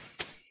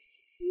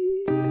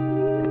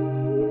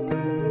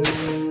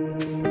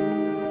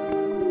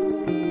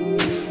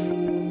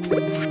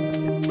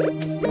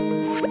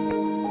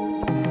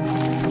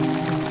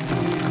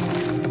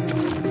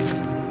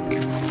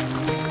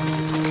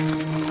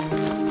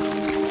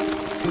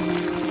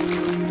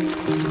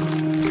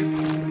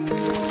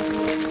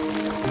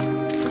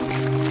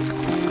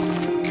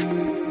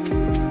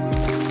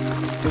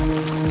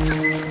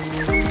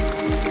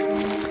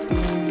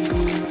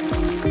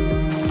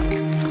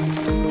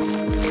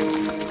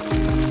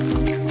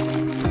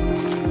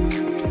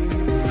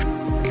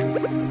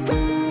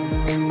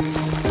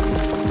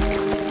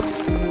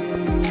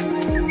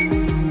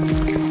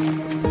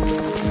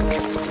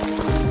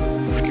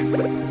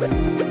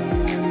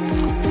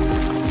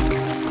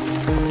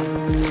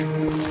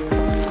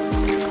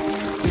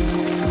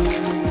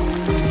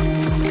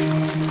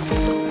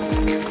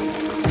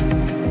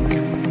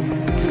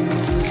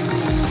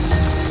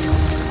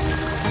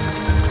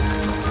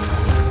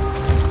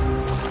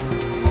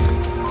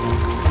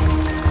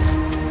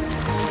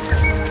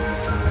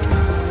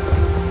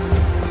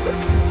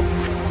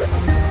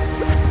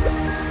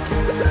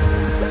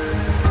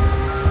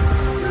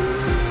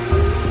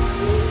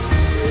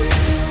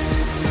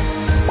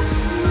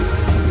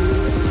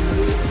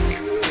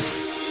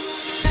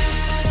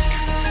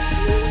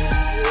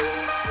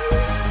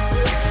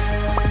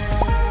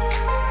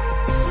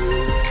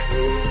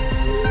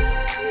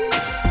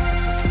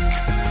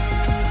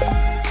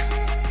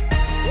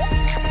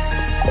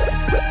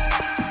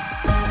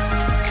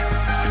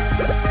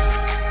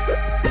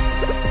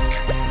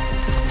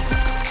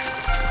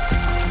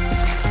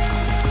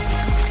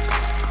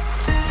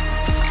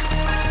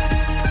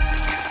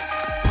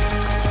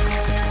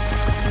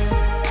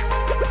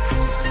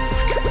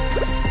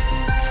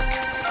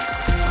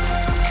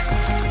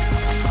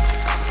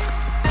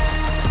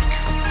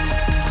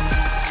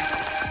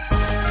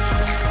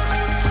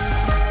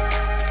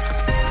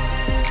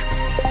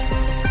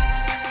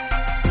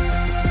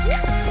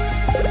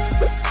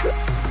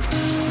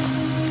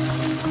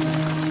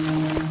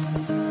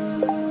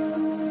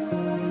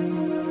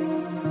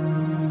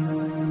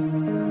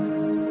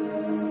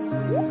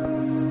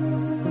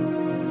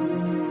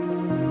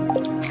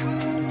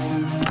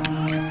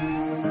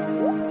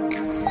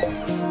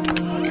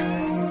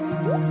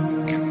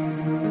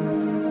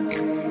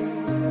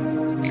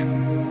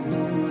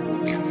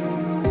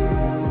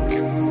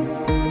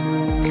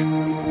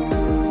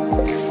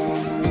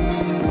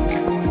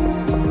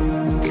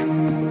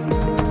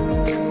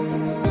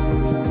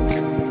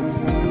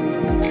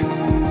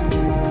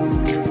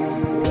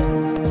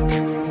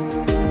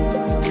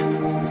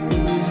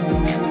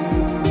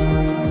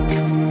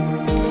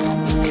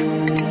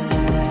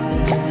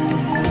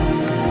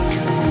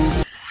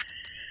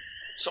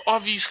 So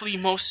obviously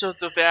most of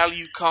the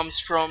value comes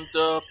from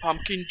the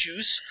pumpkin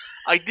juice.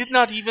 I did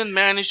not even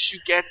manage to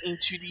get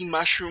into the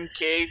mushroom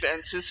cave,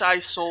 and since I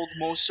sold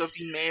most of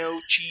the mayo,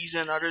 cheese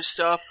and other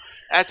stuff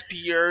at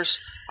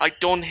Pierre's, I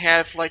don't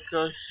have like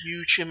a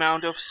huge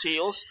amount of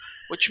sales,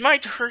 which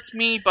might hurt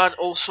me but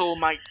also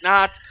might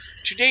not.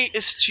 Today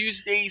is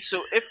Tuesday,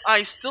 so if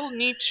I still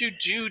need to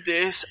do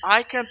this,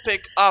 I can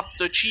pick up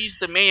the cheese,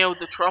 the mayo,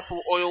 the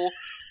truffle oil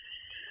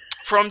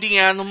from the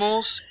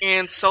animals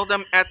and sell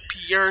them at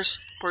Pierre's,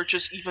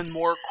 purchase even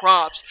more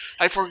crops.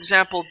 I, for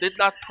example, did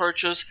not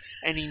purchase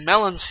any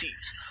melon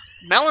seeds.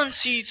 Melon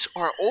seeds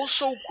are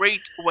also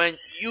great when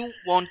you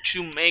want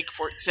to make,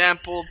 for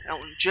example,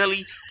 melon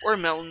jelly or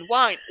melon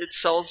wine. It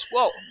sells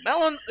well.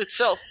 Melon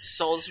itself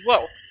sells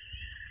well.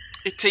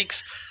 It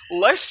takes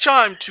less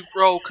time to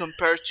grow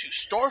compared to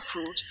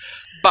Starfruit,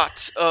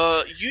 but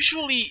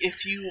usually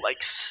if you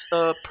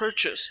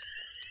purchase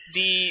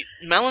the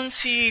melon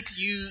seed,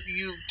 you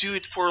do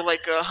it for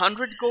like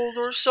 100 gold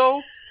or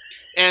so,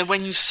 and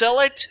when you sell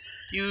it,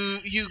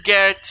 you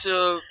get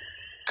a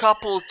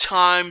couple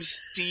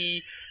times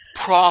the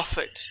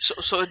profit.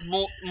 So it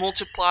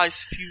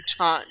multiplies a few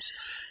times.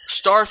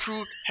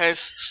 Starfruit has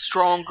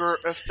stronger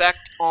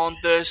effect on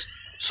this,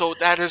 so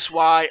that is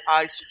why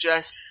I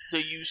suggest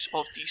the use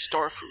of the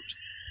Starfruit.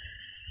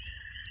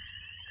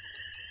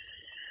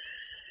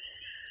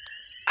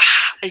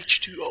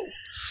 H2O.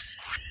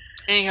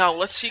 Anyhow,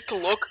 let's take a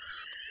look.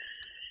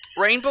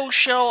 Rainbow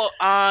Shell,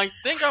 I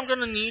think I'm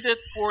gonna need it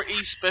for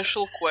a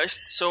special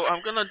quest, so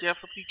I'm gonna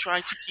definitely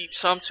try to keep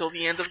some till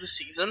the end of the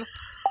season.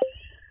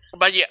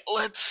 But yeah,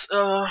 let's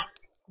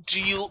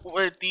deal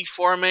with the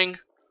farming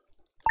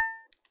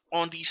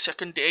on the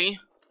second day.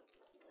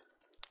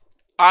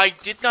 I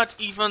did not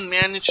even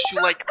manage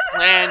to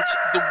plant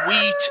the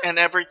wheat and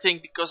everything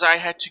because I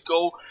had to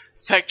go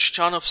fetch a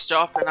ton of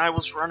stuff and I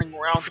was running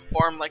around the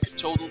farm like a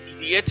total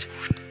idiot.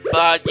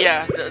 But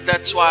yeah,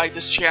 that's why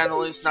this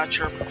channel is not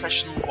your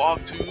professional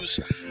walkthroughs,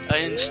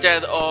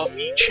 instead of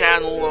the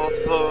channel of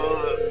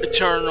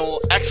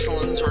Eternal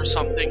Excellence or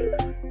something.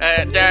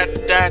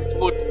 That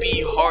would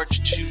be hard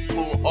to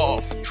pull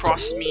off,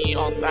 trust me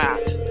on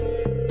that.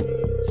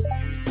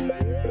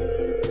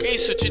 Okay,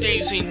 so today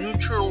is a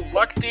neutral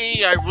luck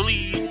day. I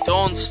really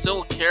don't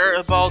still care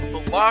about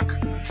the luck.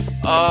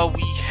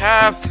 We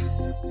have,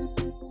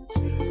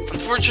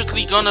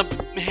 unfortunately, gonna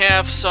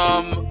have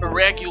some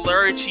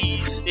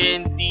irregularities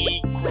in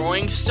the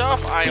growing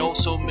stuff. I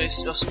also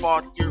missed a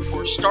spot here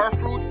for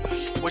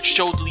Starfruit, which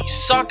totally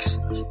sucks.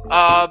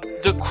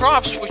 The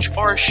crops which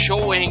are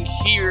showing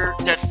here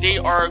that they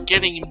are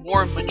getting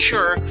more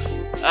mature,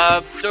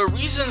 the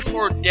reason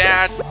for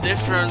that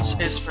difference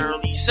is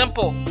fairly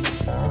simple.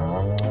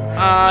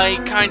 I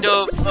kind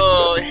of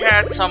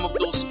had some of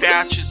those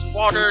patches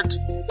watered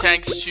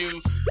thanks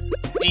to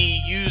the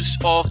use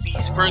of the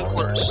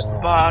sprinklers,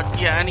 but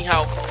yeah,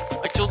 anyhow,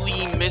 I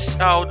totally missed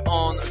out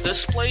on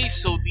this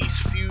place, so these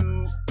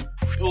few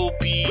will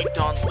be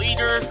done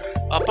later.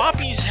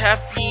 Poppies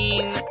have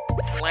been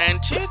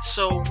planted,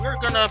 so we're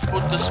gonna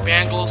put the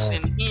spangles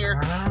in here,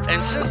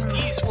 and since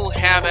these will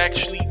have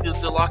actually the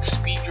deluxe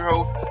speed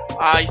grow,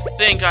 I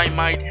think I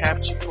might have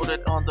to put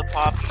it on the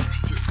poppies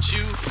here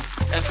too.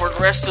 And for the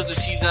rest of the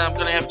season, I'm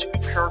gonna have to be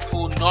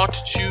careful not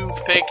to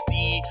pick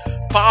the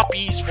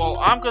poppies while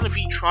I'm gonna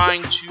be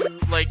trying to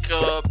like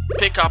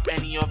pick up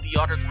any of the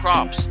other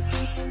crops.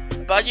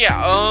 But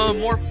yeah,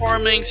 more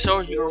farming, so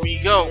here we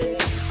go.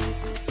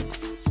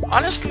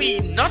 Honestly,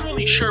 not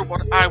really sure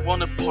what I want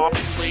to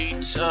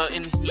populate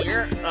in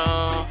here.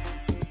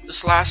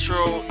 This last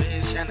row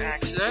is an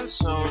accident,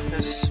 so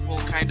this will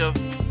kind of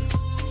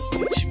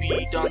need to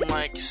be done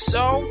like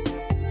so.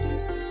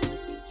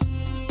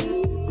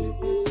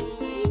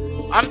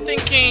 I'm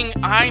thinking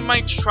I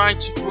might try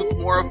to put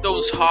more of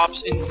those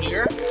hops in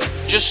here,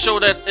 just so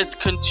that it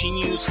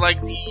continues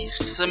like the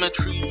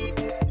symmetry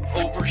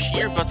over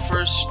here. But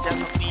first,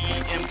 definitely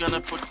am gonna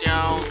put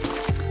down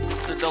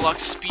the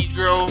deluxe speed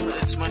grow.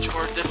 It's much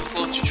more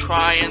difficult to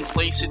try and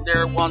place it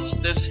there once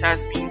this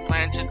has been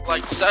planted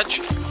like such,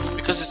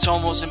 because it's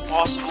almost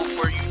impossible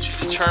for you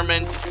to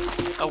determine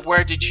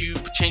where did you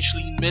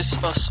potentially miss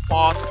a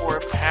spot or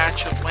a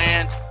patch of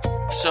land.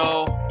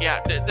 So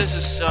yeah, this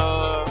is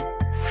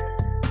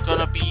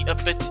gonna be a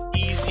bit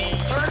easier,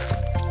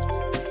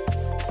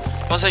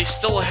 plus I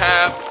still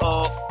have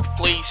a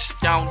place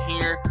down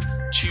here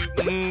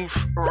to move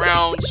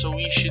around, so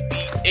we should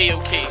be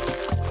a-okay.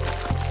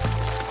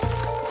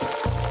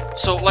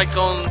 So like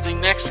on the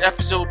next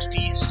episode,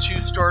 these two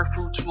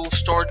starfruits will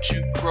start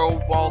to grow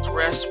while the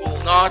rest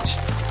will not.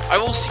 I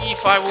will see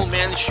if I will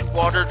manage to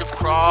water the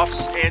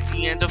crops at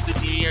the end of the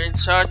day and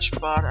such,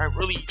 but I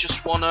really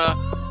just wanna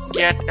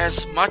get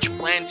as much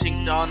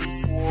planting done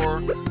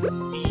for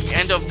the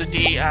end of the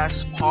day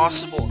as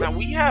possible. Now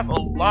we have a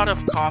lot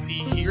of coffee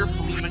here,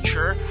 fully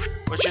mature,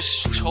 which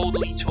is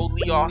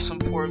totally awesome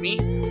for me.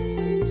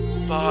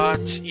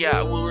 But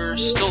yeah, we're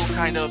still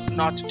kind of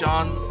not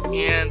done,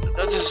 and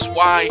this is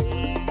why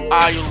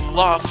I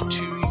love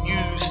to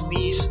use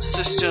these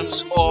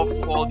systems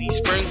of quality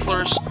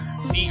sprinklers.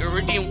 The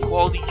iridium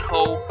quality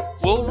hoe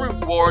will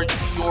reward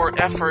your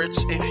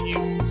efforts if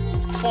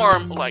you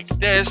farm like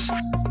this.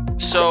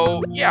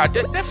 So yeah,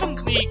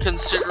 definitely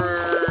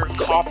consider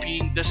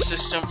copying this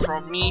system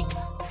from me.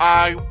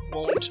 I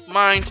won't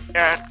mind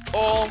at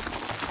all.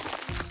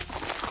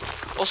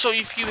 Also,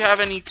 if you have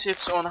any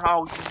tips on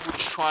how you would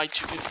try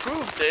to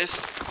improve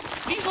this,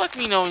 please let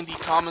me know in the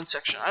comment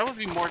section. I would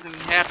be more than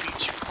happy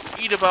to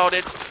read about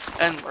it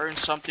and learn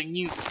something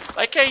new.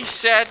 Like I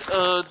said,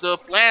 the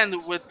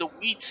plan with the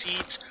wheat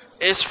seeds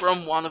is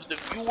from one of the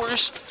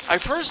viewers. I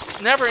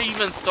first never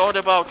even thought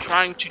about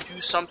trying to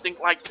do something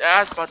like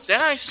that, but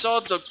then I saw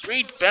the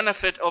great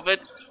benefit of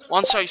it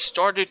once I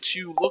started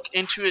to look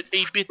into it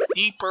a bit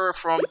deeper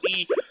from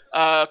the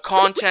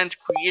content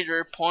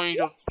creator point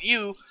of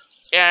view,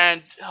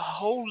 and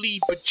holy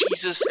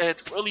bejesus,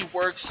 it really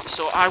works.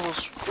 So I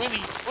was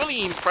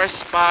really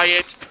impressed by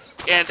it,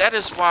 and that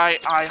is why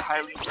I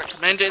highly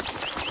recommend it.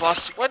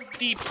 Plus, what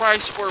the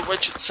price for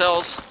which it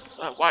sells,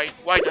 why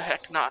the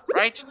heck not,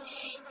 right?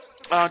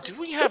 Do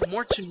we have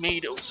more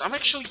tomatoes? I'm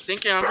actually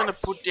thinking I'm gonna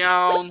put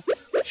down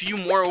a few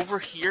more over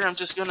here. I'm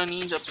just gonna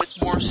need a bit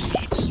more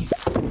seeds.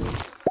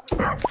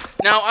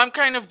 Now, I'm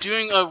kind of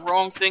doing a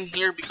wrong thing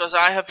here because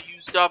I have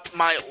used up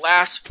my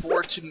last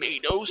 4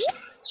 tomatoes.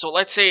 So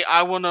let's say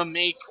I wanna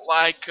make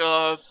like,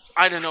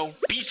 I don't know,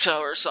 pizza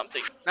or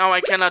something. Now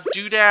I cannot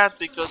do that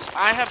because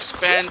I have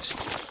spent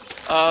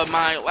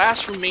my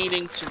last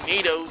remaining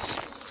tomatoes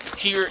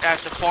here at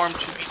the farm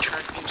to be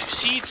turned into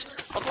seeds.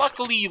 But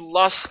luckily,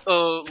 Gus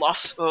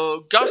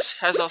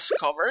has us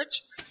covered,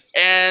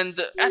 and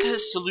at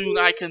his saloon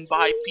I can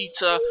buy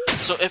pizza,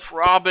 so if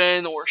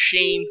Robin or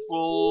Shane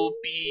will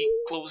be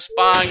close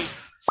by...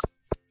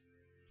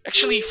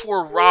 Actually,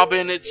 for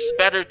Robin, it's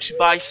better to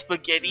buy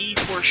spaghetti.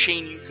 For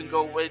Shane, you can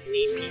go with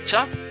the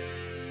pizza.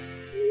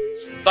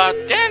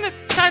 But then it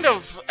kind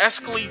of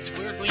escalates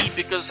weirdly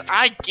because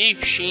I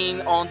gave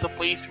Shane on the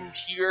playthrough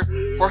here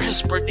for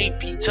his birthday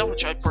pizza,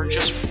 which I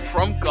purchased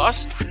from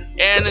Gus.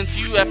 And a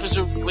few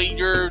episodes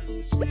later,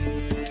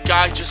 the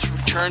guy just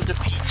returned the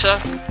pizza.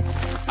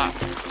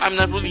 I'm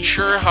not really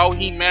sure how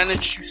he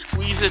managed to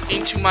squeeze it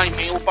into my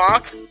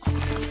mailbox.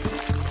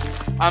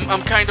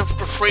 I'm kind of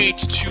afraid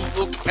to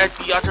look at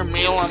the other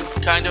mail. I'm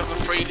kind of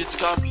afraid it's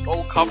gonna be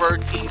all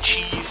covered in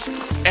cheese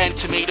and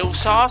tomato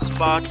sauce,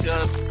 but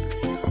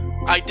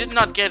I did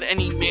not get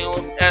any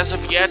mail as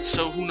of yet,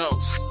 so who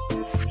knows.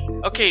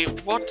 Okay,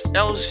 what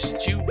else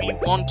do we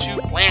want to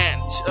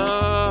plant?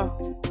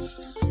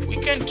 We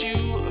can do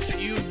a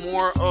few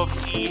more of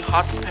the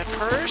hot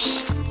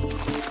peppers.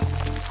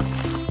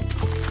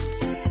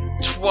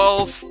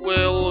 12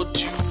 will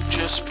do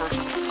just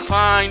perfectly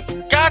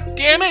fine. God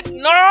damn it!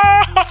 No!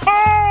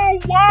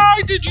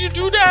 Why did you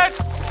do that?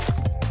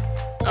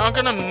 I'm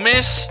gonna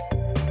miss.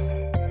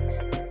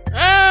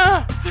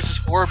 This is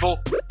horrible.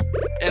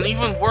 And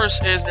even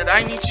worse is that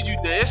I need to do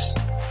this.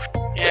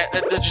 Yeah,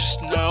 that's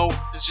just no.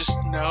 It's just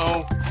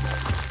no.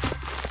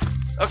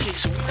 Okay,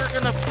 so we're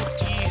gonna put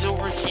these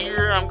over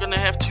here. I'm gonna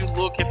have to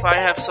look if I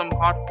have some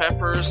hot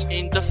peppers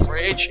in the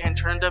fridge and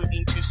turn them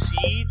into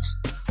seeds.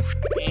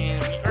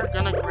 And we are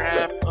gonna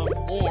grab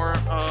more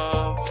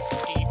of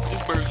the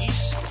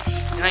blueberries.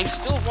 And I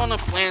still want to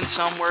plant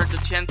somewhere the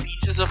 10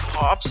 pieces of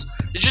hops.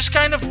 It's just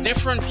kind of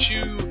different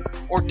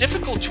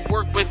difficult to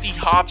work with the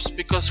hops,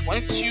 because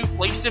once you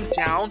place them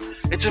down,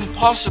 it's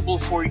impossible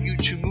for you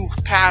to move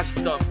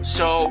past them.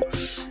 So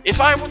if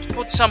I would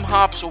put some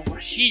hops over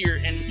here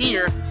and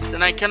here,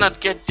 then I cannot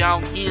get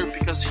down here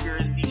because here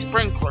is the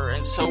sprinkler,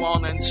 and so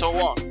on and so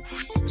on.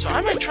 So I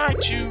might try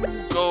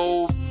to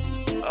go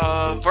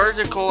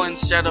vertical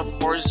instead of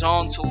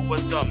horizontal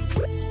with them.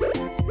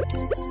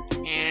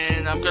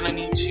 And I'm gonna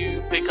need to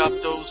pick up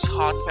those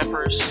hot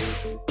peppers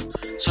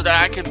so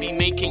that I can be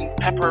making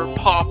pepper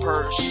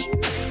poppers,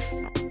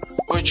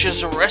 which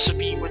is a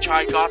recipe which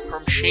I got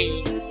from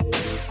Shane.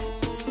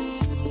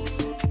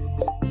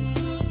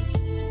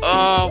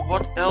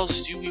 What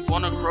else do we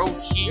want to grow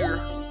here?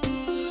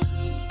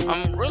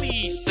 I'm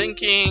really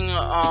thinking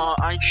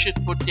I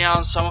should put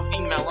down some of the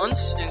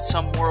melons and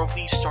some more of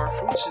these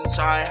starfruit, since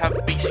I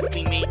have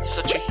basically made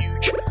such a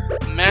huge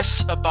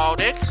mess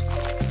about it.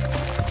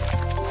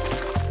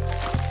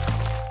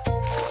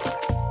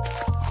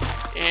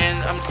 And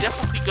I'm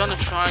definitely gonna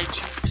try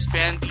to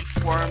expand the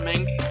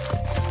farming.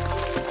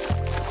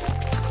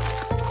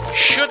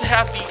 Should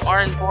have the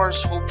iron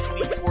bars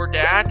hopefully for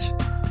that.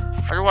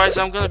 Otherwise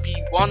I'm gonna be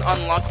one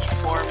unlucky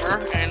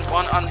farmer and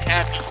one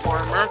unhappy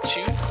farmer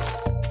too.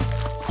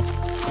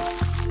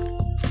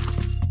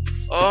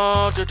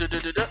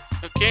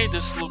 Okay,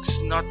 this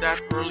looks not that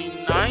really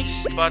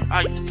nice, but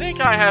I think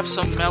I have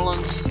some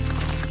melons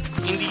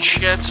in the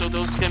shed, so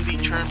those can be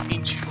turned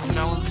into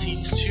melon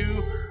seeds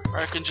too. Or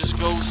I can just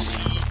go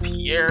see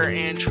Pierre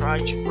and try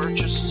to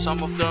purchase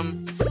some of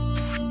them.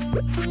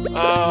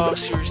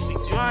 Seriously,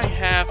 do I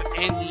have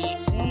any?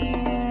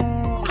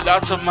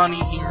 Lots of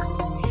money here.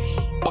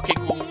 Okay,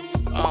 cool.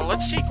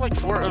 Let's take like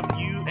 4 of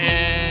you,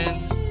 and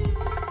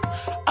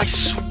I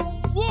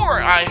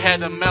swore I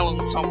had a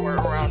melon somewhere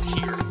around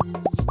here.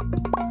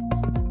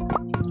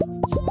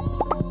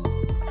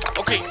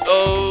 Okay,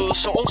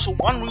 so also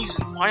one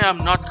reason why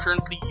I'm not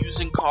currently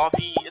using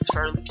coffee, it's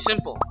fairly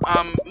simple.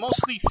 I'm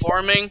mostly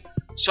farming,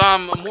 so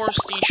I'm more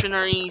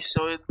stationary,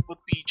 so it would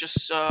be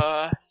just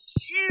a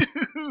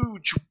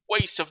huge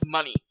waste of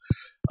money.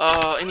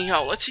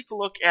 Anyhow, let's take a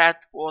look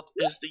at what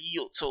is the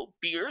yield. So,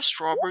 beer,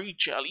 strawberry,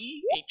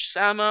 jelly, aged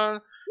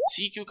salmon,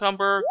 sea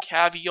cucumber,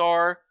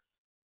 caviar,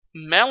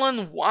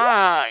 melon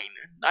wine.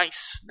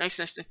 Nice, nice,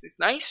 nice, nice, nice,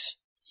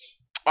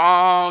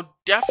 nice.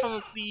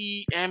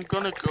 Definitely am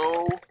gonna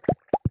go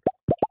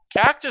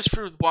cactus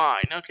fruit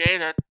wine. Okay,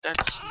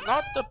 that's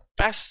not the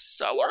best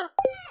seller.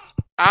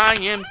 I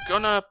am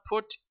gonna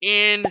put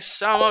in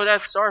some of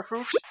that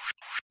starfruit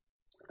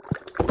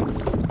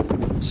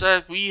so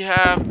that we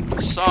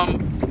have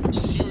some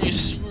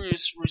serious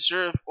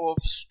reserve of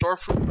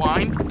starfruit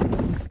wine,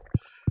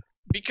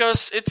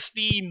 because it's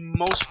the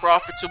most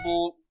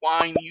profitable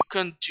wine you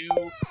can do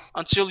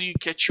until you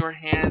get your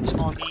hands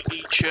on the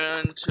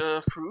ancient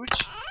fruit.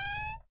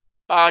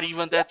 But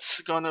even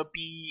that's gonna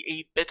be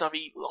a bit of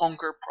a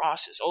longer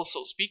process.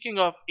 Also, speaking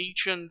of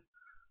ancient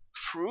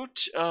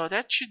fruit,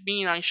 that should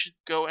mean I should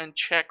go and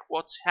check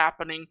what's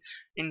happening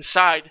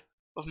inside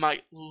of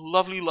my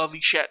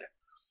lovely shed.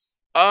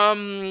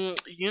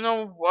 You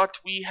know what?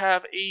 We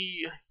have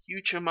a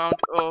huge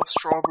amount of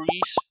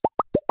strawberries.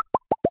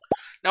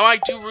 Now I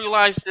do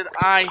realize that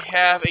I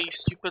have a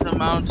stupid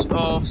amount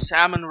of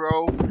salmon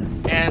roe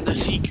and the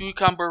sea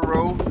cucumber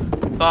roe,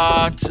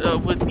 but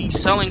with the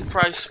selling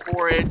price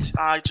for it,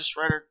 I just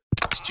rather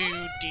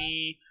do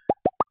the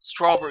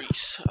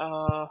strawberries.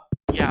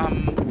 Yeah,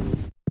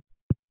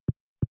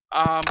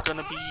 I'm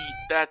gonna be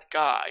that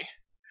guy.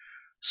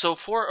 So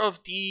 4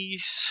 of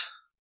these.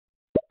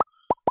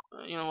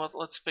 You know what,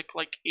 let's pick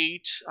like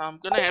 8. I'm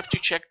gonna have to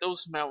check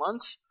those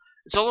melons.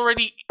 It's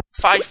already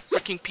 5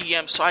 freaking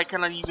PM, so I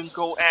cannot even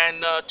go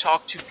and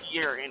talk to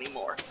Pierre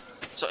anymore.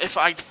 So if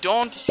I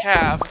don't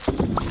have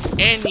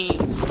any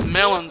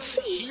melons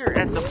here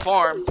at the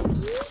farm,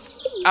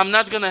 I'm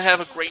not gonna have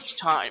a great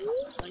time.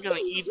 I'm gonna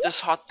eat this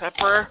hot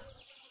pepper.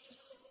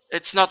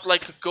 It's not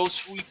like a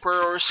ghost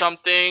reaper or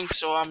something,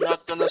 so I'm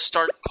not gonna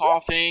start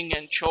coughing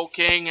and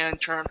choking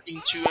and turn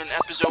into an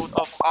episode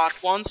of Odd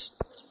Ones.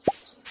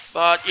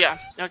 But yeah,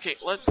 okay,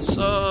 let's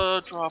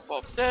drop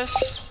off this.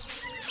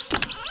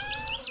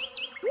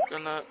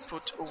 Gonna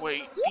put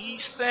away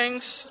these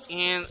things,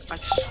 and I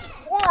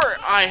swore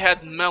I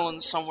had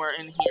melons somewhere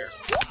in here.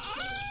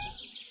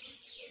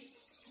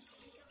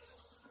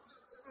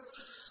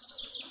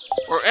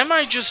 Or am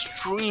I just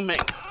dreaming?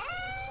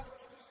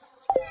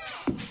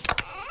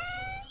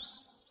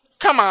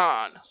 Come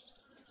on!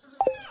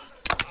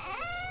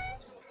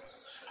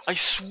 I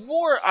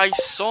swore I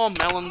saw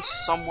melons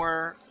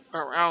somewhere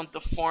around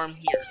the farm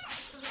here.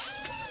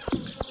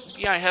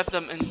 Maybe I have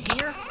them in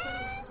here?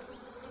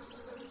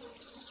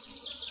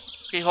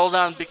 Okay, hold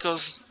on,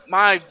 because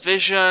my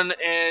vision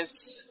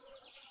is...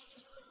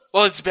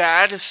 well, it's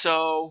bad,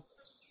 so...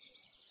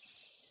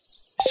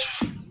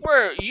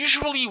 Where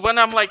usually when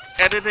I'm like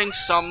editing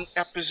some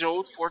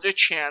episode for the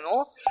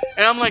channel,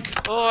 and I'm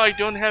like, oh, I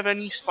don't have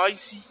any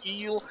spicy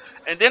eel,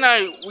 and then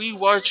I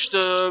rewatch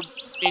the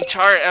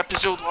entire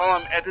episode while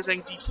I'm editing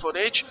the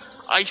footage,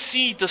 I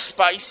see the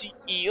spicy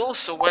eel.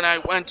 So when I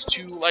went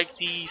to like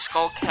the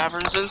skull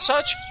caverns and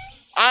such,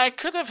 I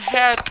could have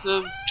had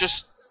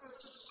just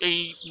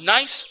a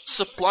nice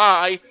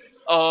supply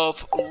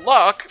of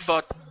luck,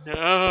 but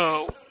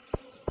no,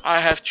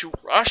 I have to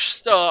rush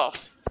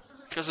stuff.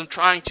 Because I'm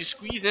trying to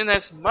squeeze in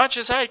as much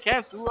as I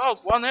can throughout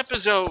one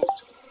episode.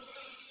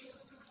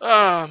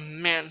 Oh,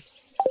 man.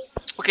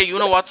 Okay, you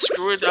know what?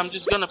 Screw it. I'm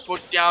just gonna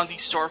put down the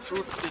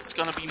Starfruit. It's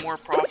gonna be more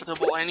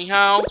profitable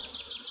anyhow.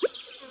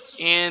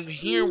 And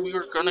here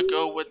we're gonna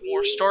go with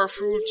more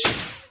Starfruit.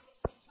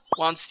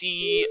 Once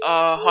the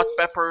hot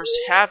peppers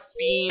have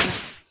been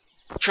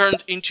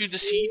turned into the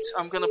seeds,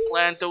 I'm gonna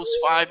plant those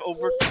 5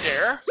 over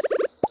there.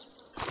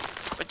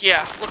 But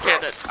yeah, look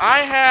at it. I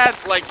had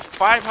like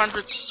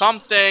 500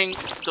 something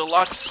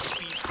deluxe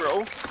speed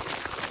grow,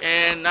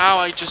 and now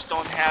I just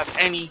don't have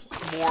any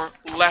more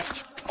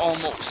left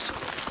almost.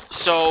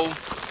 So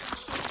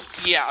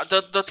yeah,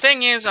 the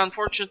thing is,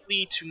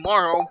 unfortunately,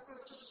 tomorrow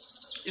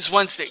is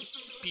Wednesday.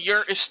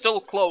 Pier is still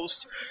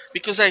closed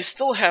because I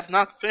still have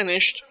not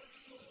finished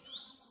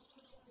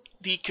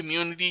the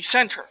community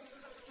center.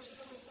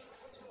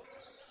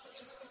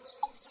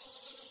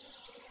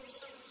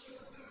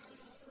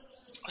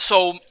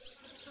 So,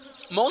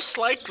 most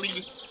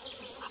likely,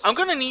 I'm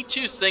gonna need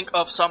to think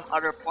of some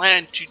other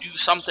plan to do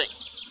something.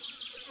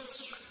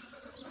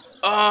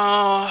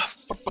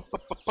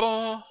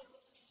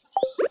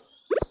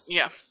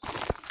 Yeah.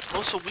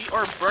 Also, we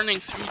are burning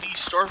through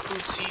these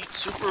Starfruit seeds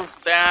super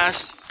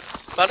fast,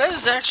 but that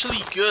is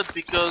actually good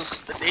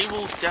because they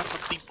will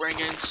definitely bring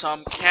in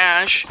some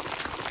cash.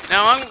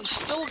 Now, I'm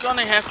still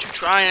gonna have to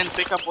try and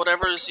pick up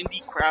whatever is in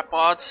the crab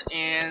pots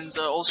and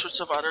all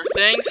sorts of other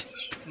things.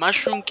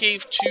 Mushroom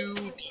Cave 2,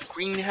 the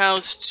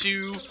greenhouse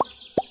 2,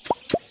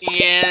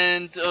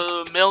 and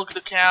milk the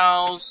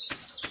cows,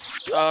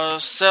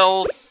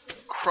 sell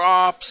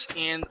crops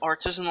and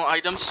artisanal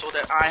items so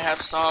that I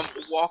have some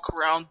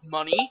walk-around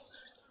money,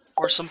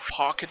 or some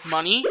pocket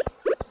money.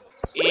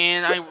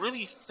 And I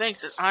really think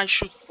that I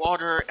should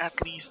water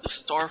at least the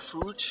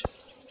Starfruit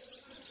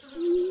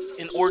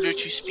in order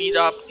to speed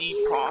up the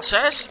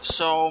process.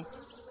 So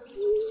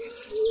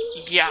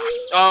yeah,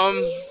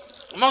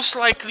 most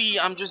likely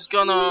I'm just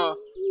gonna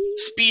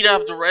speed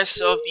up the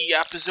rest of the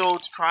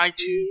episode, try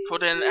to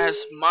put in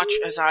as much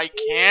as I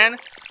can.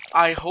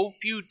 I hope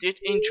you did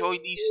enjoy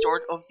the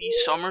start of the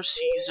summer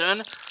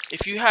season.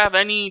 If you have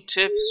any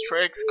tips,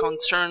 tricks,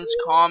 concerns,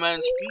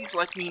 comments, please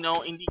let me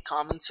know in the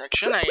comment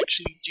section. I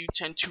actually do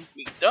tend to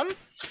read them.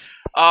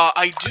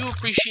 I do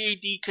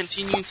appreciate the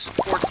continued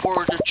support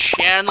for the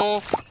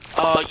channel,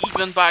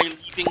 even by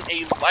leaving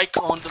a like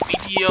on the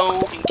video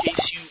in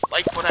case you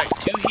like what I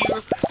do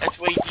here. That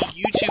way the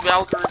YouTube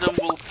algorithm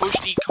will push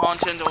the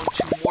content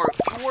onto more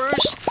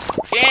viewers.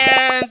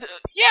 And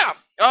yeah,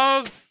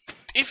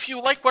 if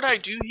you like what I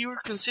do here,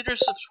 consider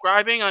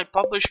subscribing. I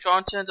publish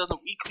content on a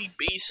weekly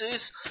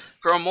basis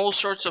from all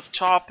sorts of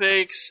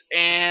topics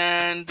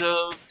and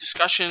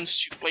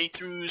discussions to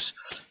playthroughs,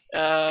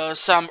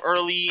 some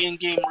early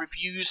in-game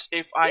reviews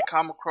if I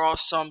come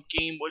across some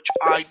game which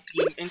I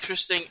deem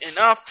interesting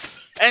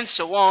enough, and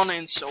so on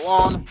and so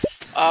on.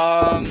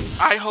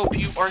 I hope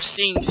you are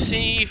staying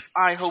safe.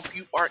 I hope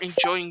you are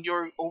enjoying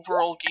your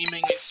overall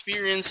gaming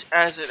experience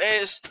as it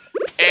is.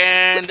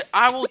 And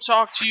I will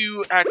talk to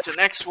you at the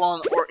next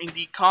one or in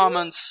the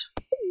comments.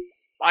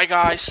 Bye,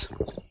 guys.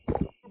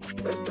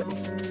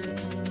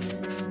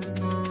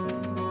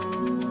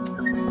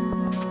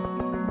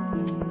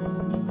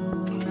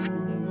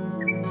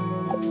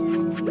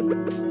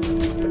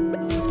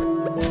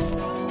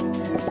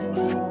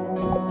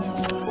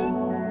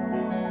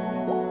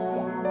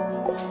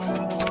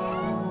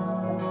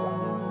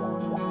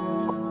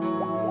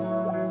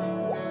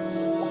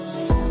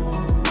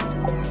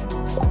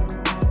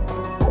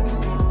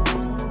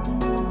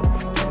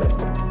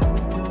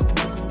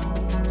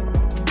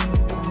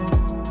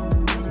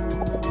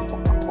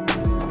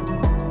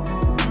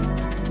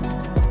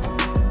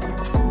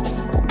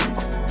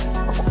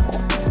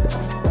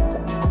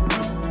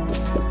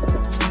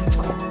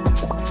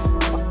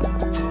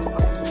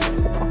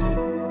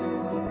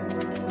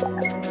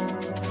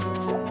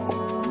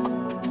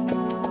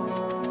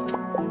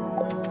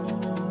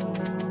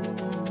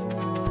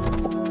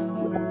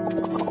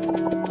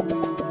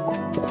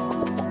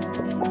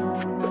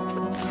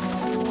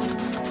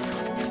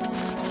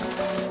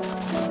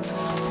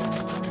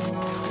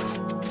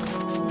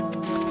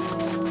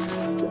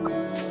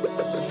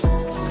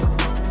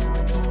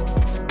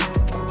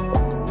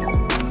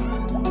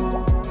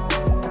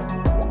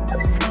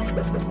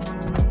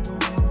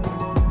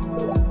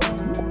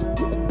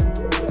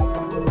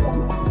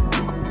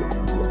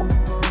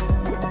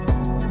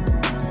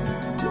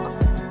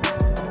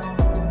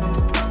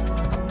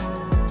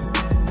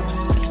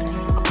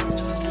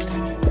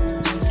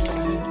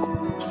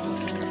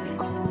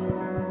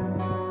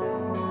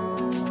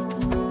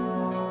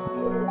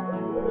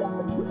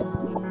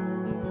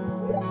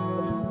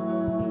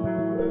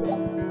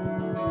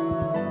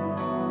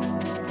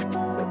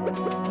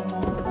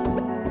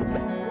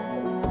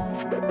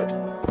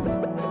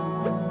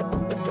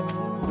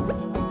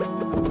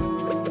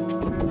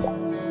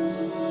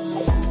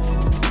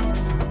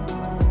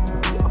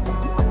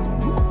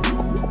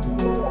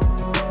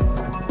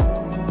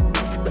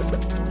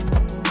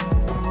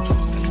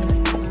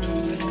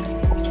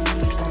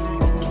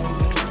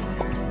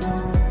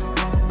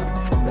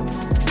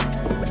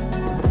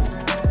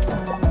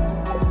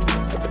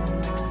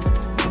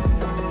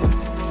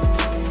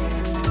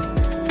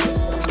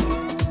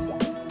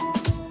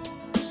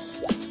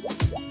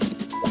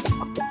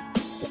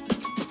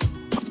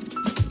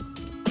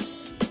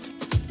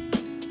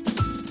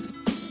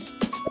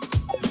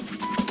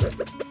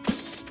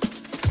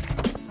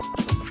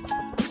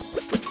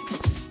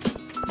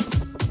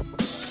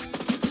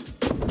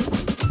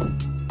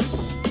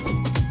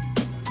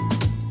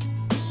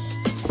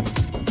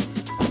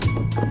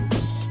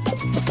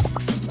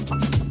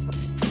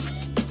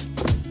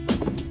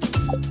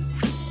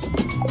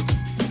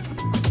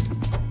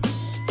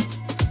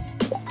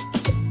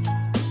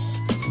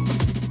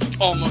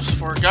 Almost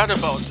forgot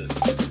about this.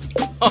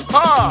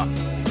 Haha!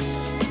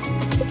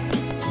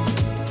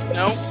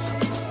 No?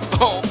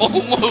 Oh,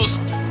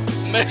 almost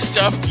messed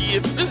up the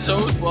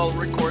episode while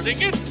recording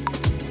it.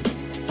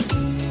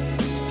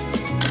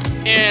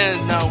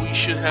 And now we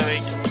should have a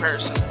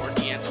comparison for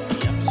the end of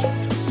the episode.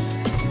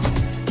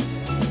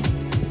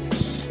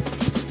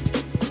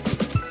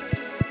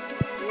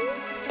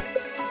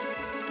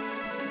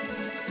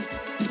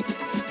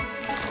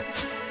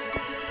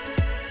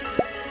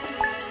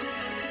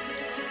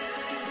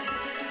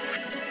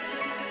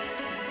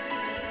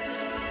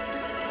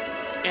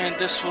 And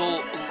this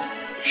will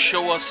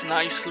show us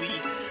nicely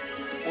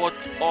what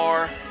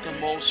are the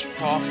most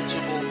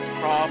profitable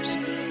crops.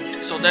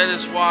 So that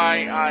is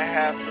why I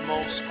have the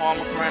most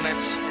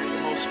pomegranates,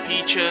 the most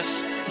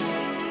peaches,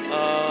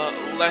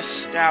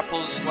 less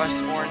apples,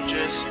 less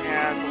oranges,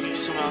 and the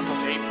least amount of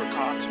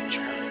apricots and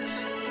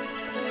cherries.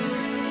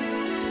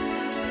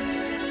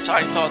 So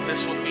I thought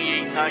this would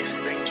be a nice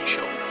thing to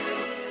show.